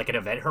of, like, an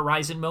event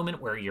horizon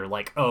moment where you're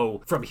like,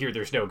 oh, from here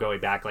there's no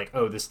going back, like,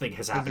 oh, this thing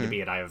has happened to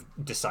me and I have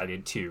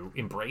decided to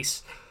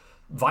embrace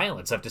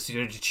violence. I've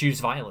decided to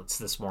choose violence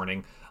this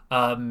morning.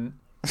 I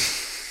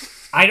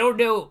don't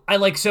know.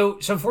 So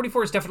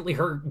 44 is definitely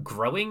her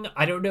growing.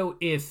 I don't know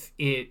if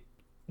it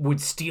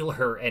would steal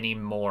her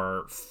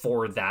anymore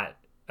for that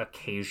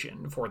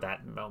occasion, for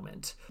that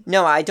moment.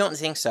 No, I don't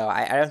think so.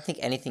 I don't think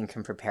anything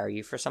can prepare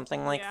you for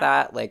something like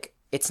that. Like,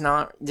 it's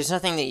not, there's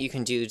nothing that you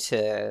can do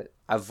to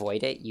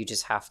avoid it. You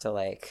just have to,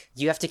 like,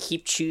 you have to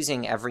keep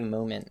choosing every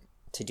moment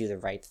to do the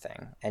right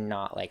thing and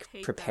not, like,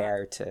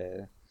 prepare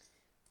to,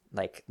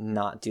 like,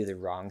 not do the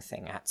wrong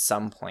thing at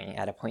some point,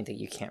 at a point that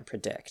you can't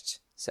predict.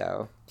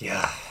 So,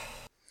 yeah.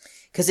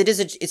 because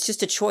it's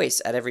just a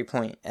choice at every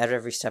point, at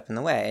every step in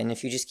the way. And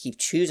if you just keep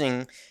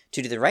choosing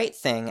to do the right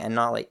thing and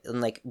not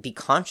like be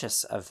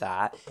conscious of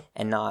that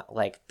and not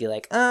like be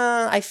like,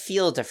 I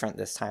feel different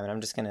this time and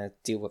I'm just gonna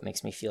do what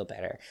makes me feel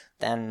better,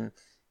 then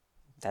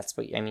that's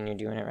what, I mean, you're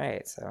doing it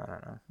right. So I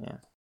don't know. Yeah.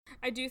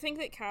 I do think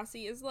that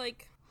Cassie is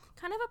like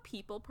kind of a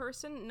people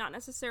person, not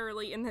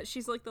necessarily in that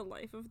she's like the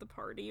life of the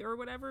party or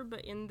whatever,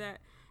 but in that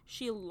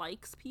she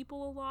likes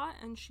people a lot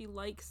and she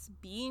likes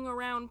being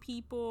around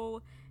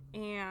people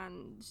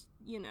and,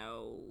 you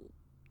know,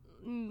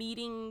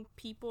 meeting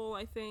people,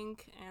 I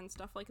think, and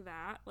stuff like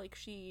that. Like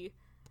she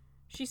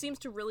seems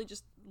to really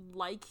just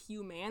like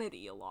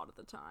humanity a lot of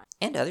the time.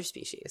 And other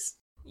species.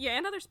 Yeah,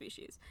 and other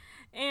species.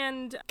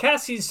 And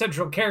Cassie's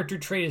central character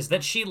trait is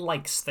that she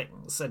likes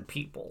things and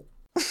people.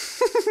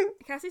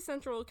 Cassie's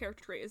central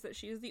character trait is that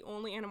she is the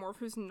only Animorph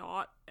who's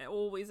not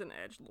always an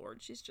edgelord.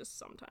 She's just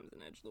sometimes an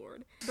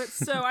edgelord. But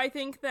so I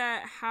think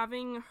that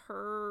having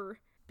her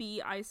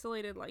be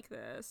isolated like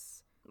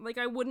this, like,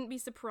 I wouldn't be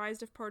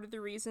surprised if part of the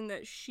reason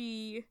that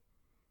she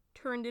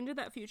turned into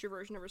that future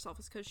version of herself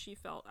is because she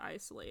felt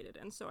isolated.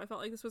 And so I felt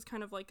like this was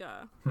kind of like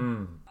a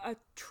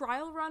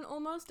trial run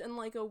almost, and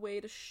like a way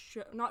to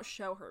not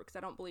show her, because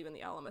I don't believe in the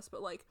Ellimist,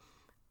 but like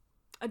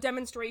a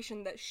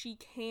demonstration that she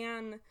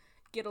can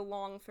get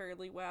along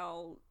fairly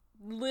well,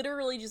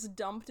 literally just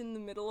dumped in the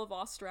middle of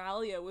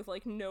Australia with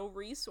like no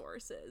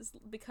resources,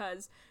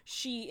 because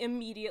she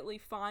immediately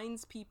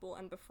finds people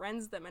and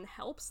befriends them and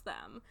helps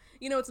them.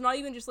 You know, it's not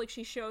even just like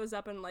she shows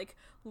up and like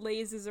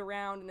lazes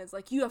around and is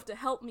like, you have to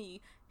help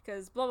me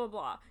because blah blah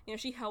blah. You know,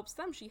 she helps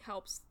them, she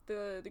helps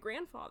the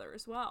grandfather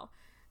as well.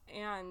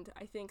 And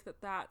I think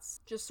that that's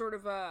just sort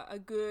of a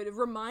good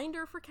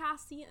reminder for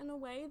Cassie in a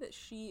way that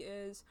she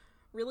is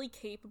really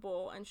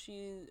capable, and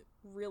she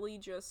really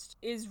just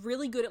is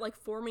really good at like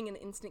forming an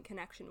instant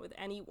connection with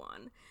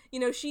anyone. You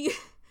know, she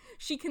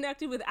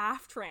connected with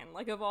Aftran,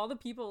 like of all the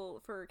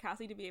people for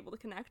Cassie to be able to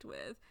connect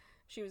with,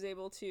 she was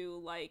able to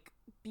like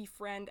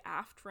befriend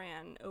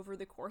Aftran over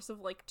the course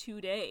of like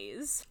 2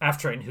 days.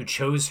 Aftran, who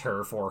chose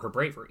her for her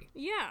bravery.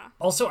 Yeah.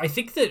 Also, I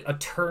think that a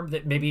term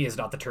that maybe is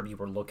not the term you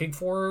were looking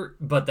for,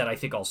 but that I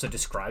think also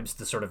describes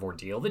the sort of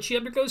ordeal that she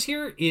undergoes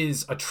here,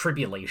 is a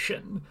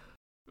tribulation.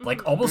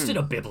 Like, almost in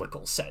a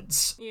biblical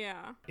sense.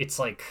 Yeah. It's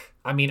like,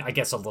 I mean, I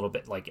guess a little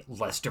bit, like,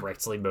 less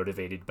directly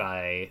motivated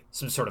by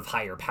some sort of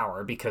higher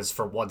power, because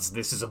for once,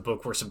 this is a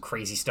book where some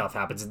crazy stuff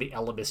happens and the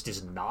Ellimist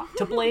is not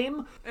to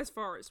blame. As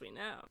far as we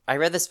know. I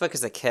read this book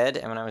as a kid,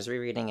 and when I was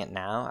rereading it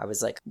now, I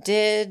was like,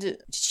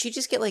 did she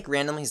just get, like,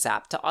 randomly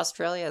zapped to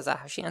Australia? Is that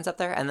how she ends up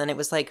there? And then it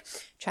was, like,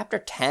 chapter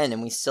 10,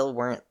 and we still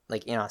weren't,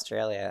 like, in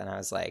Australia, and I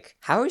was like,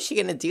 how is she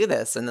gonna do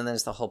this? And then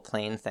there's the whole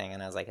plane thing,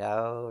 and I was like,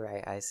 oh,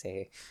 right, I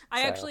see. I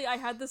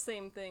had the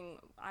same thing.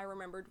 I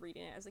remembered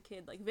reading it as a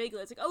kid, like,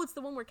 vaguely. It's like, oh, it's the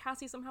one where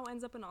Cassie somehow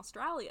ends up in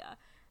Australia.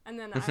 And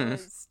then I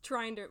was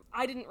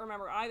I didn't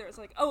remember either. It's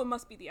like, oh, it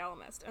must be the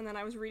Ellimist. And then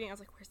I was reading, I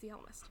was like, where's the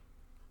Ellimist?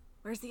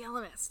 Where's the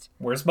Ellimist?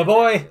 Where's my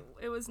boy?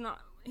 It was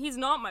not, he's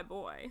not my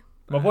boy.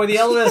 My boy the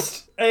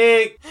Ellimist.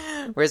 Hey!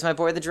 Where's my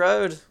boy the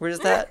Drode? Where's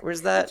that?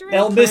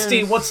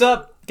 El-Misty, what's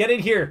up? Get in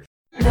here.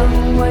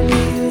 No one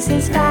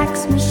uses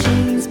fax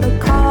machines, but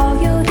call,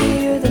 you'll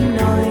hear the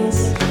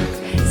noise.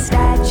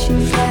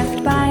 Statues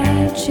left by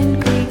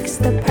ancient Greeks,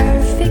 the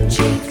perfect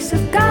cheeks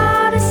of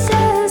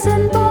goddesses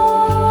and boys.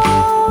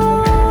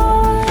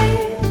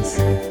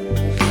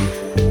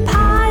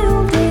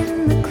 Piled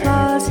in the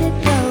closet,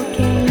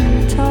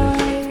 broken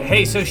toys.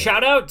 Hey, so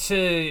shout out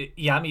to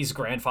Yami's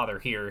grandfather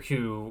here,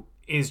 who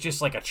is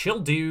just like a chill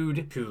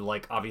dude who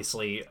like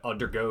obviously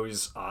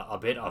undergoes a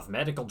bit of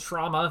medical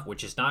trauma,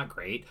 which is not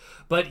great,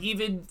 but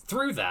even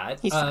through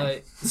that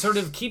sort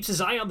of keeps his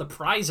eye on the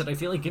prize, and I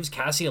feel like gives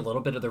Cassie a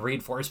little bit of the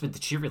reinforcement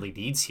that she really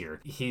needs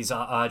here. He's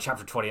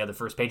chapter 20 on the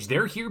first page.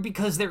 They're here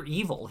because they're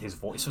evil. His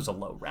voice was a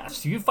low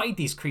rasp. Do you fight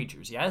these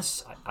creatures?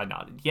 Yes? I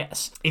nodded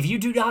yes. If you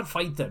do not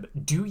fight them,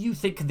 do you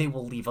think they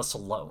will leave us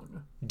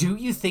alone? Do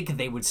you think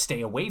they would stay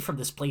away from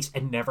this place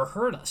and never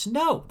hurt us?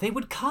 No, they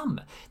would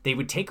come. They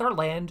would take our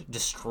land,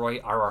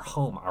 destroy our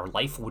home. Our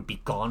life would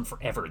be gone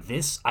forever.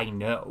 This I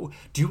know.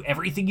 Do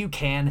everything you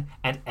can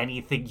and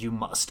anything you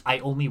must. I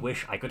only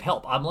wish I could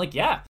help. I'm like,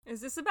 yeah.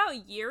 Is this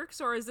about Yeerks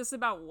or is this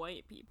about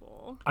white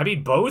people? I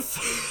mean, both.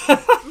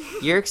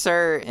 Yeerks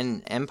are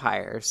an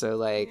empire, so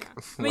like,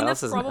 yeah. I mean, what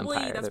else is an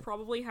empire? That's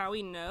probably how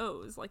he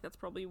knows. Like, that's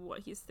probably what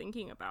he's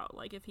thinking about.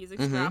 Like, if he's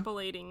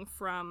extrapolating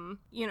from,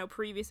 you know,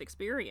 previous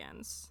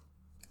experience.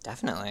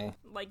 Definitely.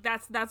 Like,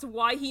 that's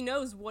why he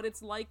knows what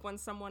it's like when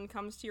someone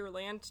comes to your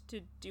land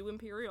to do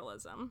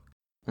imperialism.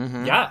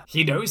 Mm-hmm. Yeah,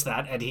 he knows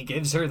that, and he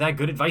gives her that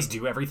good advice.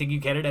 Do everything you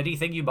can and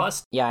anything you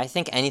must. Yeah, I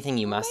think anything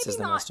you must is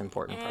the not most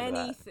important part of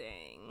that.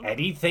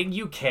 Anything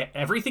you can,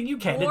 everything you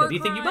can, and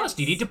anything you must.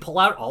 You need to pull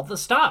out all the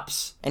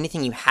stops.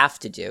 Anything you have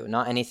to do,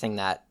 not anything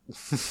that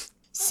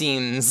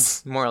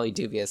seems morally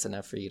dubious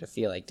enough for you to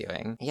feel like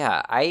doing.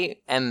 Yeah, I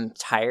am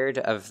tired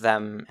of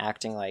them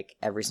acting like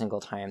every single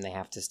time they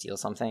have to steal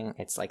something,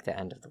 it's like the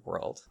end of the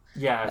world.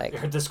 Yeah,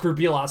 like, the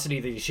scrupulosity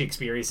that she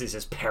experiences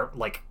is feels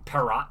like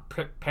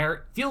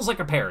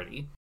a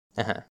parody.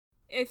 Uh-huh.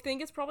 I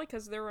think it's probably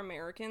because they're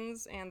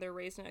Americans and they're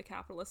raised in a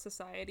capitalist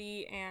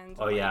society, and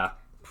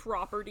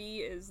property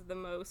is the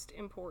most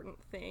important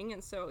thing,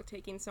 and so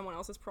taking someone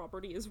else's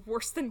property is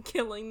worse than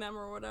killing them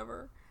or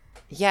whatever.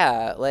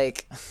 Yeah,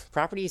 like,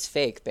 property's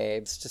fake,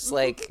 babes. Just,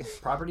 like...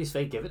 Property's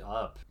fake, give it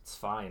up. It's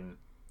fine.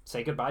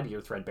 Say goodbye to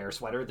your threadbare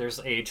sweater. There's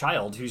a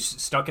child who's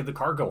stuck in the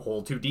cargo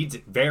hold who needs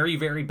it very,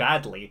 very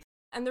badly.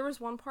 And there was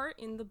one part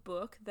in the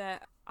book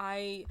that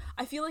I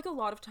feel like a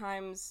lot of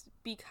times,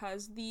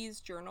 because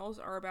these journals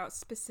are about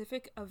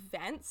specific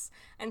events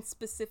and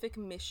specific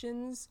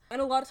missions,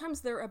 and a lot of times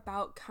they're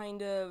about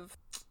kind of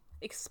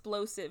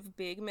explosive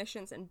big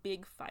missions and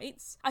big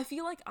fights, I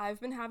feel like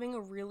I've been having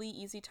a really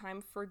easy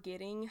time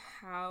forgetting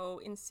how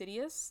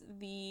insidious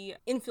the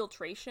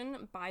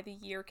infiltration by the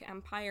Yeerk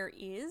Empire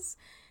is,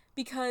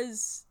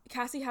 because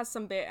Cassie has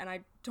some bit, and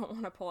I don't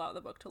want to pull out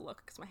the book to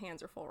look because my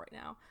hands are full right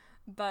now,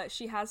 but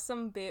she has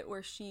some bit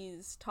where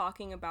she's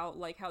talking about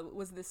like how it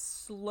was this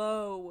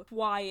slow,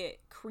 quiet,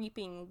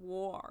 creeping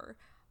war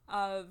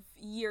of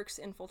Yeerks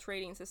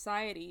infiltrating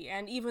society,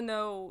 and even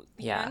though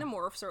the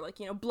Animorphs are like,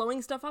 you know,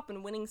 blowing stuff up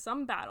and winning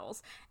some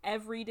battles,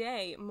 every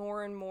day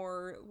more and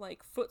more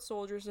like foot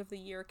soldiers of the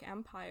Yeerk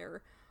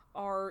Empire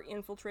are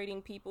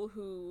infiltrating people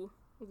who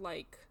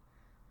like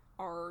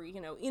are, you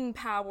know, in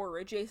power,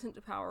 adjacent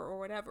to power, or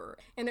whatever.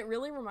 And it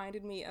really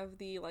reminded me of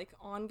the like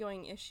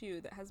ongoing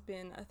issue that has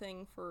been a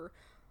thing for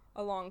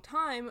a long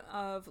time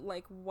of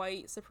like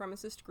white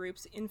supremacist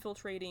groups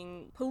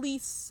infiltrating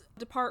police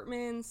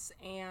departments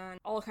and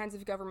all kinds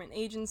of government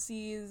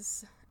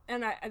agencies.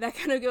 And that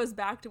kind of goes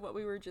back to what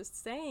we were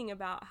just saying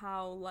about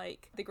how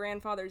like the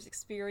grandfather's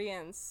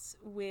experience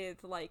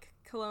with like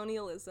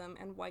colonialism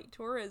and white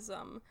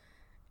tourism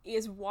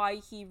is why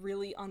he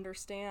really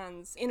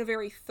understands in a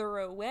very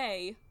thorough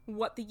way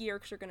what the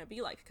Yeerks are going to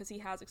be like, because he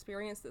has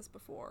experienced this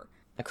before.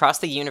 Across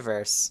the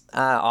universe,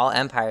 all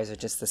empires are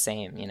just the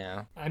same, you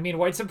know? I mean,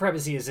 white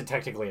supremacy isn't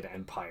technically an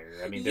empire.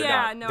 I mean,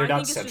 they're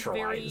not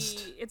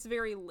centralized. It's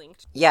very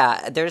linked.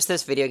 Yeah, there's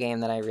this video game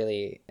that I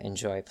really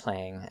enjoy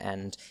playing,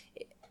 and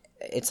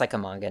it's like a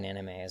manga and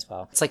anime as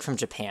well. It's like from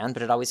Japan,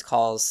 but it always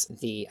calls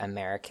the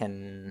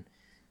American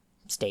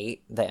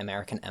state the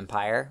American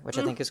empire, which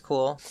I think is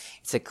cool.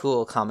 It's a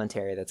cool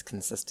commentary that's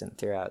consistent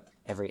throughout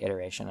every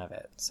iteration of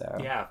it. So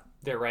yeah,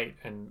 they're right,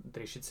 and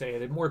they should say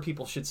it, and more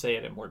people should say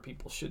it, and more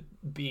people should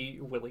be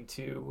willing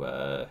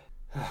to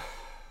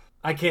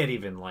I can't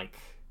even like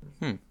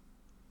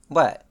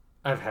What?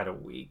 I've had a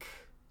week.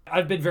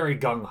 I've been very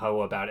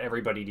gung-ho about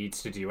everybody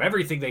needs to do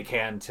everything they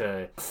can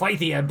to fight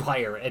the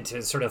empire and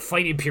to sort of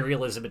fight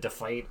imperialism and to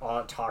fight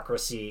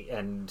autocracy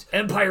and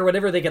empire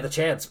whenever they get the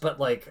chance. But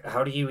like,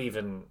 how do you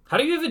even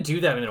do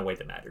that in a way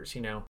that matters,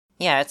 you know?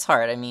 Yeah, it's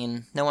hard. I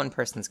mean, no one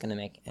person's going to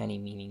make any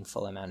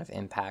meaningful amount of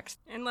impact.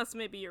 Unless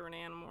maybe you're an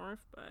Animorph,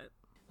 but...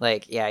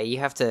 Like, yeah, you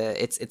have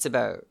to... It's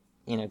about,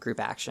 you know, group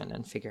action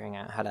and figuring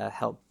out how to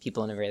help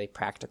people in a really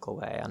practical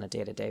way on a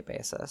day-to-day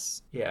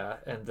basis. Yeah,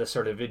 and the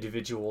sort of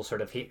individual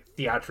sort of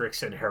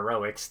theatrics and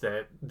heroics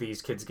that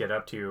these kids get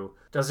up to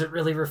doesn't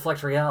really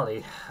reflect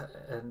reality.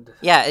 And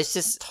yeah, it's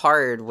just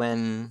hard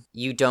when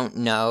you don't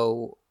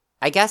know.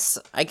 I guess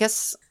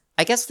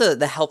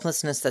the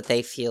helplessness that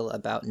they feel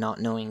about not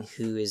knowing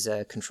who is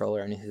a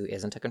controller and who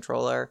isn't a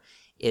controller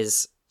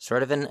is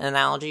sort of an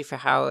analogy for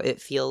how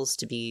it feels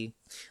to be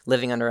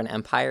living under an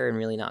empire and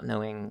really not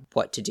knowing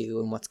what to do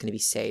and what's going to be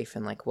safe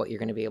and like what you're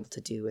going to be able to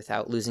do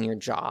without losing your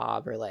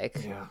job or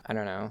like, I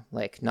don't know,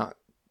 like not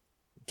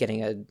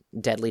getting a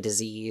deadly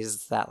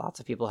disease that lots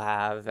of people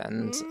have.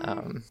 And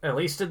at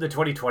least in the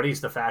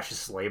 2020s, the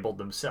fascists labeled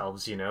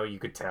themselves, you know, you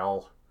could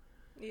tell.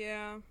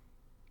 Yeah.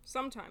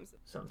 Sometimes.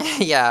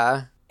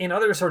 Yeah. In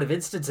other sort of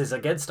instances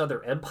against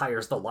other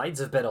empires, the lines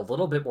have been a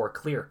little bit more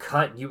clear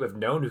cut. You have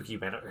known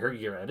who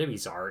your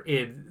enemies are.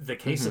 In the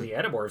case of the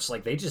Animorphs,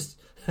 like they just,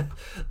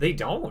 they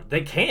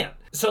can't.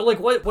 So like,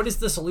 what is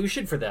the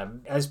solution for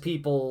them as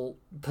people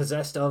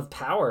possessed of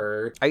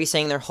power? Are you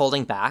saying they're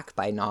holding back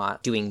by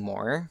not doing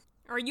more?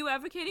 Are you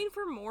advocating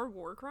for more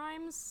war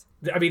crimes?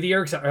 I mean, the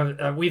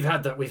Yeerks. We've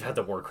had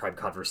the war crime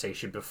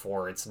conversation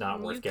before. It's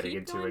not worth getting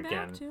into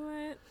again. Back to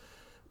it.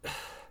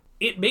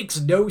 It makes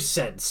no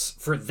sense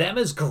for them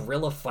as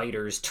guerrilla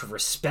fighters to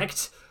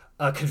respect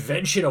a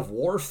convention of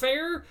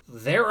warfare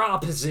their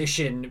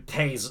opposition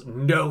pays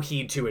no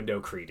heed to and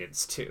no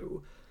credence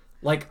to.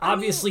 Like,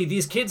 obviously,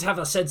 these kids have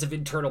a sense of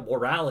internal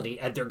morality,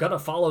 and they're gonna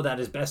follow that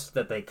as best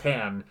that they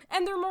can.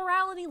 And their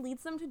morality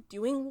leads them to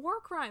doing war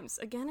crimes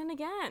again and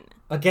again.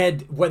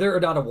 Again, whether or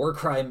not a war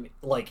crime,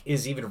 like,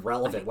 is even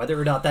relevant, whether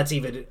or not that's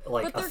even,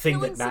 like, a thing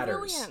that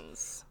matters.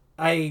 Civilians.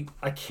 I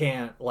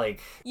can't,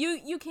 like...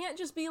 You can't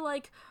just be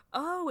like,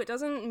 oh, it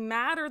doesn't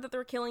matter that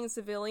they're killing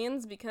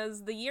civilians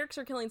because the Yeerks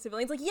are killing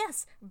civilians. Like,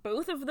 yes,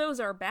 both of those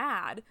are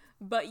bad,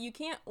 but you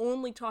can't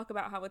only talk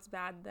about how it's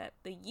bad that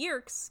the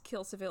Yeerks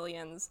kill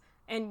civilians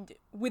and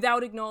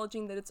without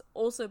acknowledging that it's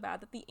also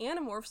bad that the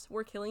Animorphs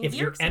were killing Yeerk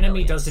civilians. If your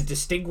enemy doesn't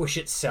distinguish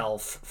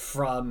itself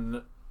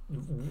from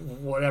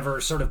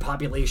whatever sort of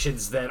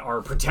populations that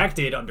are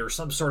protected under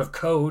some sort of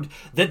code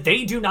that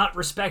they do not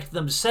respect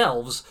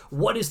themselves,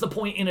 what is the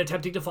point in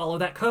attempting to follow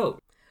that code?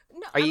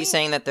 No, Are you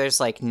saying that there's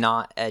like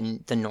not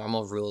the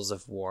normal rules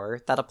of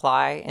war that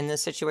apply in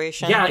this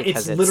situation? Yeah,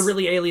 Because it's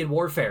literally alien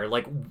warfare.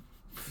 Like,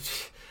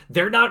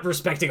 they're not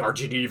respecting our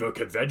Geneva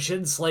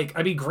Conventions. Like,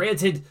 I mean,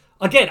 granted,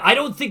 again, I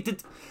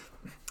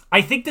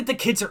think that the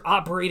kids are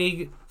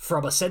operating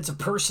from a sense of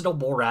personal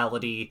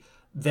morality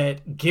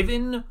that,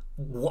 given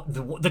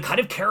the kind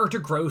of character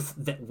growth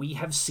that we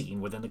have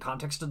seen within the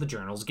context of the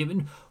journals,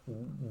 given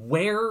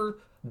where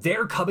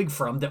they're coming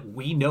from that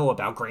we know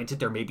about, granted,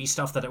 there may be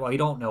stuff that we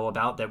don't know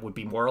about that would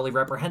be morally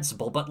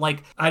reprehensible, but,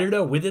 like, I don't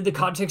know, within the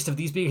context of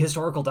these being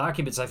historical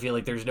documents, I feel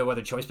like there's no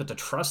other choice but to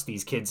trust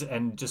these kids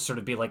and just sort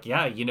of be like,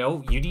 yeah, you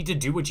know, you need to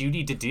do what you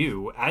need to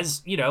do.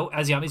 As, you know,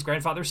 as Yami's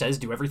grandfather says,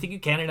 do everything you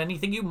can and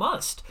anything you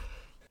must.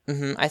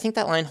 Mm-hmm. I think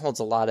that line holds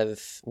a lot of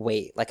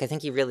weight. Like, I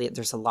think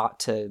there's a lot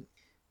to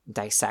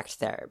dissect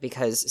there,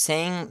 because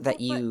saying that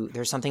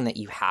there's something that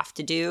you have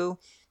to do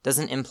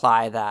doesn't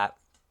imply that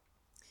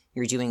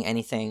you're doing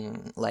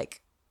anything,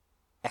 like,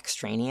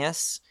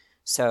 extraneous.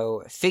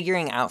 So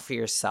figuring out for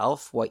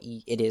yourself what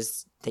it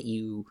is that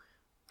you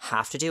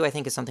have to do, I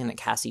think, is something that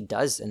Cassie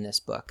does in this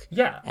book.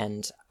 Yeah.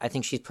 And I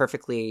think she's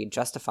perfectly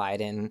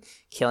justified in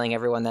killing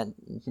everyone that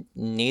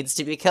needs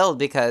to be killed,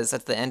 because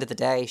at the end of the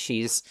day,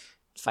 she's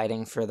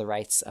fighting for the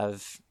rights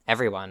of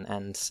everyone.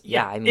 And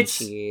I mean,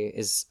 she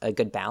is a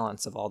good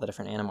balance of all the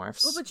different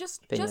Animorphs. Well, but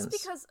just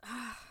because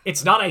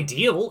it's not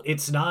ideal,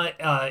 it's not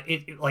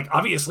like,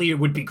 obviously it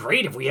would be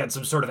great if we had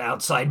some sort of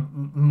outside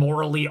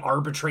morally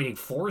arbitrating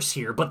force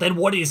here, but then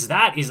what is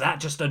that? Is that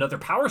just another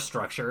power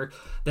structure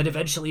that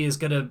eventually is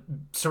gonna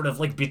sort of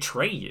like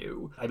betray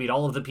you? I mean,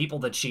 all of the people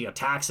that she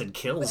attacks and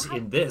kills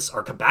in this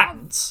are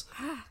combatants.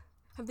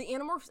 Have the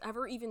Animorphs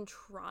ever even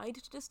tried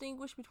to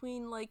distinguish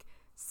between, like,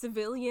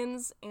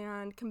 civilians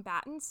and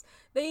combatants?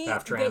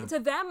 Besides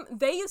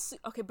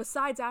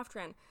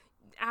Aftran,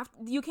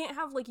 you can't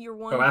have, like, your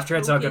one... Oh,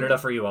 Aftran's not good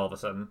enough for you all of a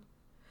sudden.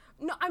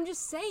 No, I'm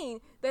just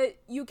saying that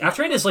you can't...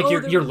 Aftran is, like,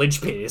 your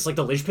linchpin. It's, like,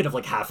 the linchpin of,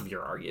 like, half of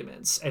your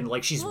arguments. And,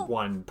 like, she's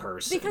one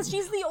person. Because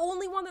she's the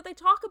only one that they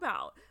talk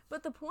about.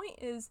 But the point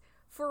is,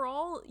 for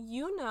all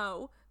you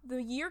know, the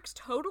Yeerks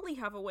totally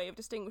have a way of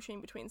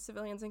distinguishing between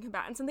civilians and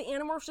combatants, and the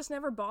Animorphs just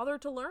never bother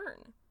to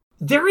learn.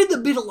 They're in the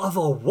middle of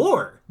a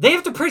war. They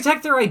have to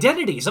protect their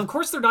identities. Of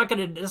course they're not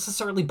going to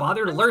necessarily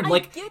bother to learn.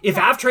 Like, if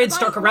Aftran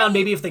stuck around,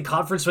 maybe if they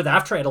conferenced with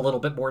Aftran a little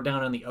bit more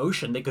down in the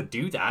ocean, they could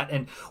do that.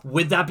 And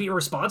would that be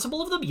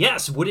irresponsible of them?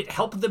 Yes. Would it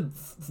help them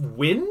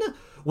win?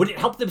 Would it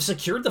help them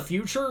secure the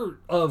future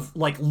of,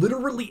 like,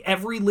 literally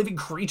every living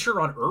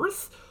creature on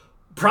Earth?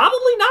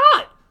 Probably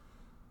not.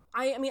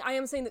 I mean, I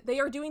am saying that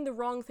they are doing the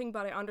wrong thing,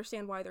 but I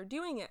understand why they're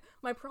doing it.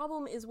 My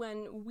problem is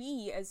when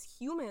we, as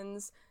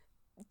humans,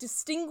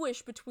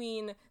 distinguish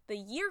between the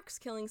Yeerks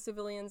killing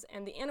civilians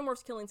and the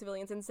Animorphs killing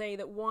civilians and say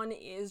that one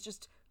is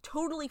just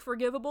totally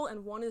forgivable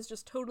and one is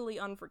just totally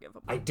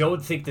unforgivable. I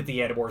don't think that the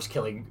Animorphs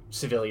killing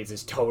civilians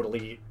is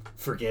totally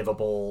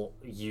forgivable.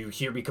 You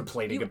hear me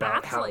complaining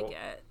about how... like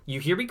it. You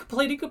hear me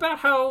complaining about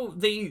how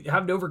they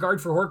have no regard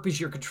for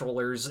Hork-Bajir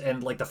controllers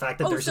and, like, the fact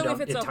that there's so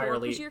if it's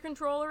entirely... a Hork-Bajir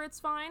controller, it's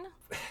fine?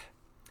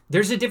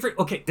 There's a different...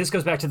 Okay, this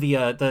goes back to the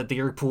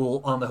Yeerk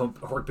pool on the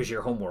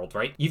Hork-Bajir homeworld,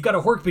 right? You've got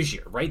a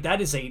Hork-Bajir, right?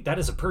 That is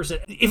a person...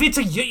 If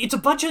it's a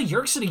bunch of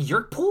Yeerks in a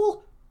Yeerk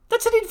pool,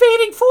 that's an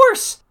invading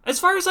force! As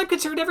far as I'm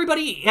concerned,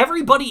 everybody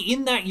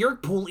in that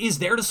Yeerk pool is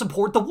there to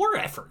support the war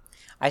effort.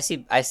 I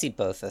see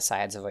both the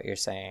sides of what you're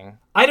saying.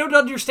 I don't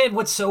understand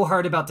what's so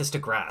hard about this to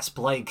grasp,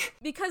 like...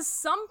 Because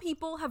some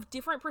people have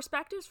different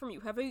perspectives from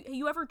you. Have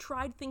you ever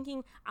tried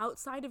thinking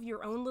outside of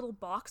your own little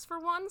box for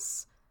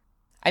once?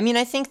 I mean,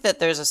 I think that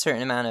there's a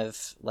certain amount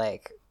of,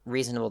 like,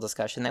 reasonable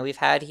discussion that we've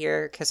had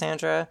here,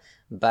 Cassandra,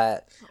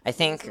 but I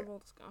think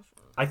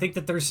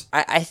that there's...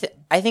 I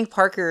think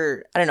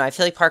Parker... I don't know, I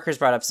feel like Parker's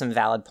brought up some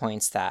valid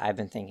points that I've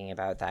been thinking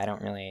about that I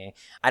don't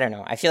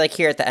know. I feel like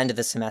here at the end of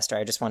the semester,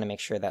 I just want to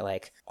make sure that,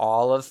 like,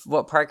 all of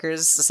what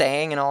Parker's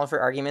saying and all of her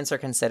arguments are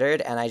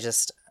considered, and I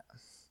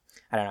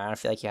don't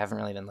feel like you haven't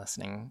really been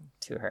listening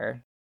to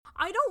her.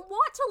 I don't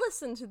want to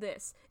listen to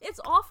this. It's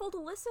awful to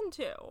listen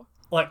to.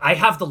 Like, I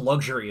have the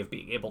luxury of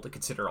being able to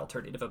consider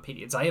alternative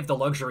opinions. I have the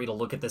luxury to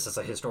look at this as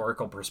a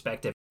historical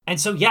perspective.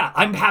 And so, yeah,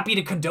 I'm happy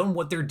to condone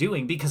what they're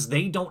doing because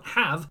they don't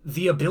have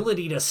the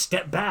ability to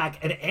step back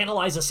and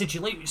analyze a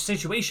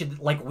situation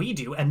like we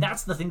do, and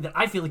that's the thing that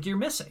I feel like you're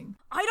missing.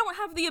 I don't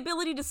have the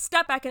ability to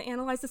step back and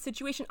analyze the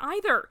situation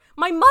either.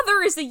 My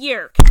mother is a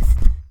Yeerk.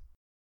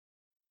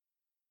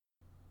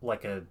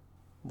 Like a...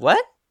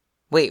 What?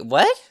 Wait,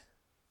 what?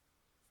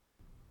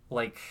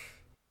 Like...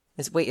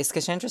 Is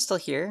Cassandra still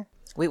here?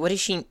 Wait, what is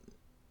she...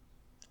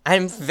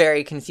 I'm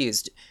very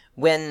confused.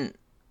 When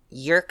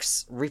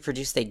Yeerks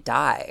reproduce, they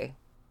die.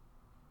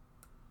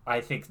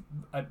 I think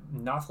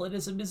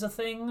Nothlitism is a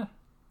thing.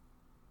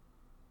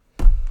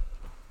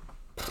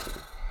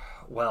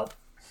 Well,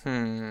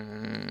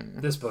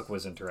 this book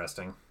was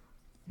interesting.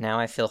 Now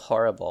I feel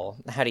horrible.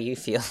 How do you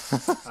feel?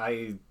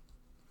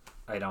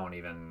 I don't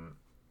even...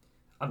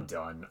 I'm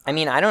done. I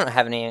mean, I don't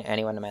have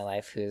anyone in my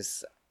life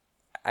who's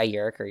a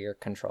Yeerk or Yeerk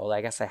controlled.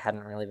 I guess I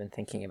hadn't really been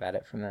thinking about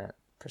it from that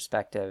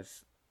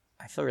perspective.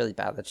 I feel really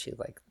bad that she,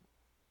 like,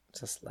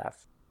 just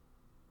left.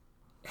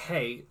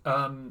 Hey,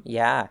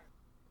 Yeah.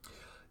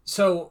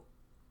 So,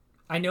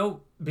 I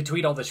know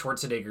between all the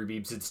Schwarzenegger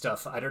memes and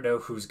stuff, I don't know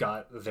who's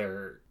got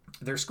their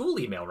school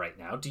email right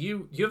now. Do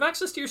you have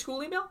access to your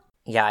school email?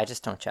 Yeah, I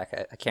just don't check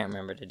it. I can't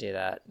remember to do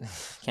that.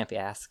 Can't be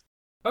asked.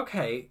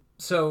 Okay,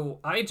 so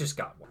I just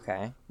got one.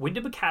 Okay.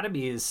 Windham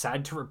Academy is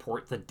sad to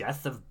report the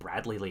death of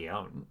Bradley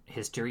Leone,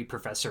 history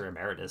professor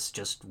emeritus,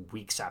 just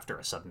weeks after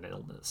a sudden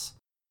illness.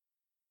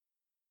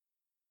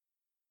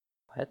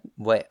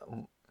 What?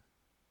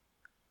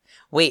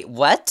 Wait,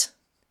 what?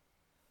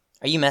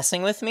 Are you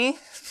messing with me?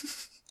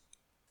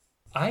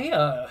 I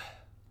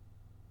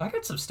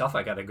got some stuff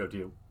I gotta go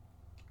do.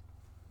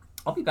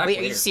 I'll be back Wait,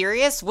 later. are you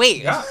serious?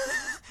 Wait. Yeah.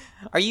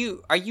 Are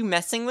you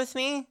messing with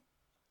me?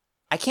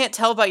 I can't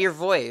tell by your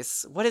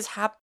voice. What is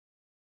happening?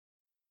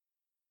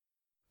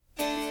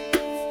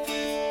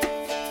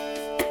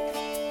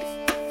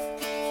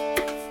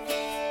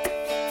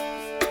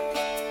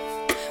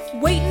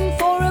 Waiting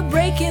for a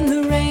break in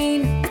the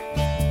rain,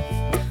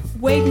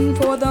 waiting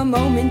for the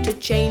moment to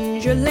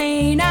change your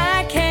lane.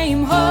 I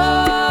came home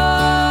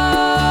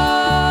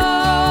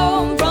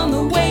from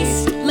the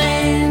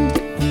wasteland,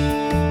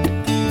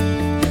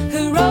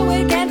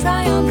 heroic and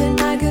triumphant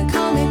like a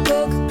comic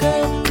book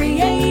girl,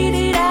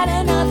 created out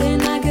of nothing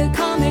like a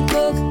comic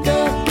book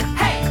girl.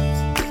 Hey!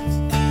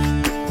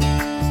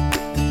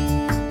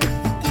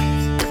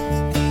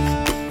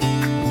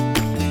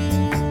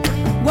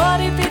 What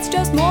if it's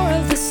just more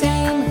of the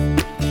same?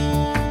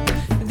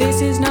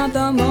 This is not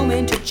the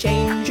moment to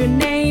change your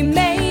name.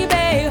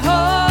 Maybe home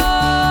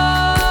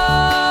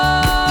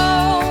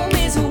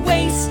is a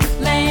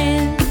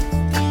wasteland,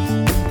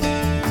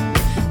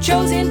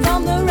 chosen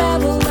from the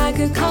rabble like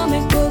a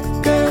comic book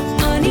girl,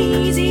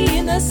 uneasy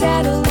in the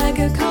saddle like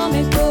a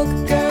comic book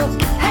girl.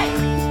 Hey!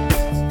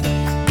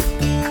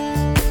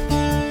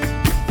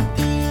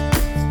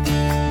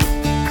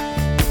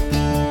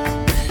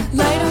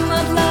 Light 'em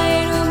up,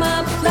 light 'em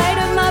up, light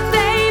 'em up,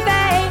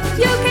 baby.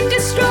 You can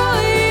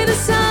destroy the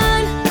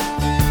sun.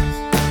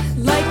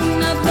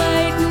 Lighten up,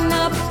 lighten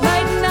up,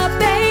 lighten up,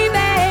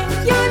 baby.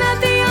 You're not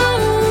the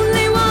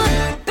only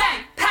one.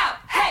 Bang, pow,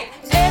 hey.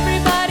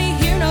 Everybody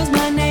here knows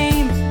my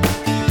name.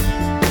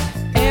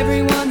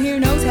 Everyone here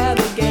knows how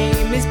the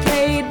game is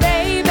played,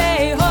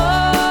 baby.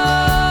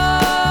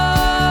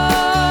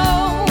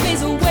 Home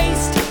is a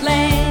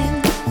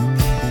wasteland,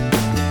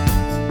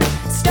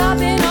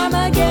 stopping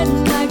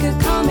Armageddon like a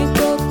comic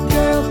book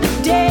girl,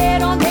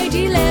 dead on page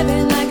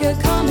 11 like a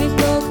comic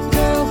book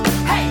girl.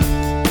 Hey!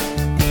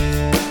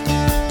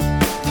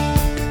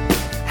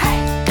 Hey!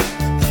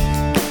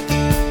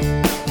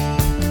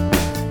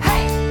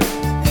 Hey!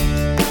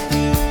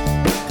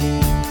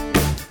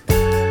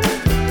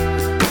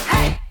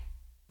 Hey!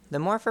 The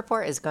Morph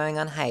Report is going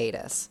on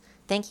hiatus.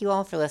 Thank you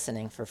all for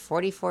listening for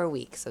 44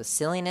 weeks of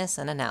silliness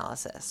and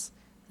analysis.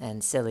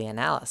 And silly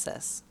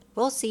analysis.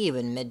 We'll see you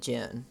in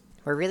mid-June.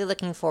 We're really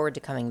looking forward to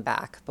coming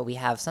back, but we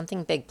have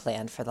something big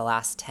planned for the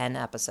last 10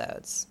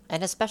 episodes.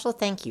 And a special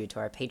thank you to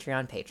our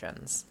Patreon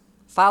patrons.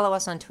 Follow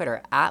us on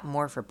Twitter at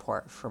Morph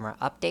Report for more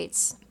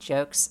updates,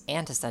 jokes,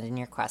 and to send in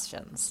your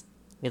questions.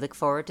 We look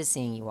forward to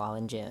seeing you all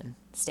in June.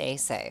 Stay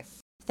safe.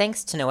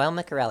 Thanks to Noelle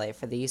Micarelli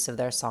for the use of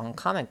their song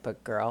Comic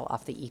Book Girl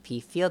off the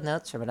EP Field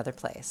Notes from Another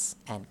Place,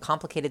 and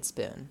Complicated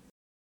Spoon.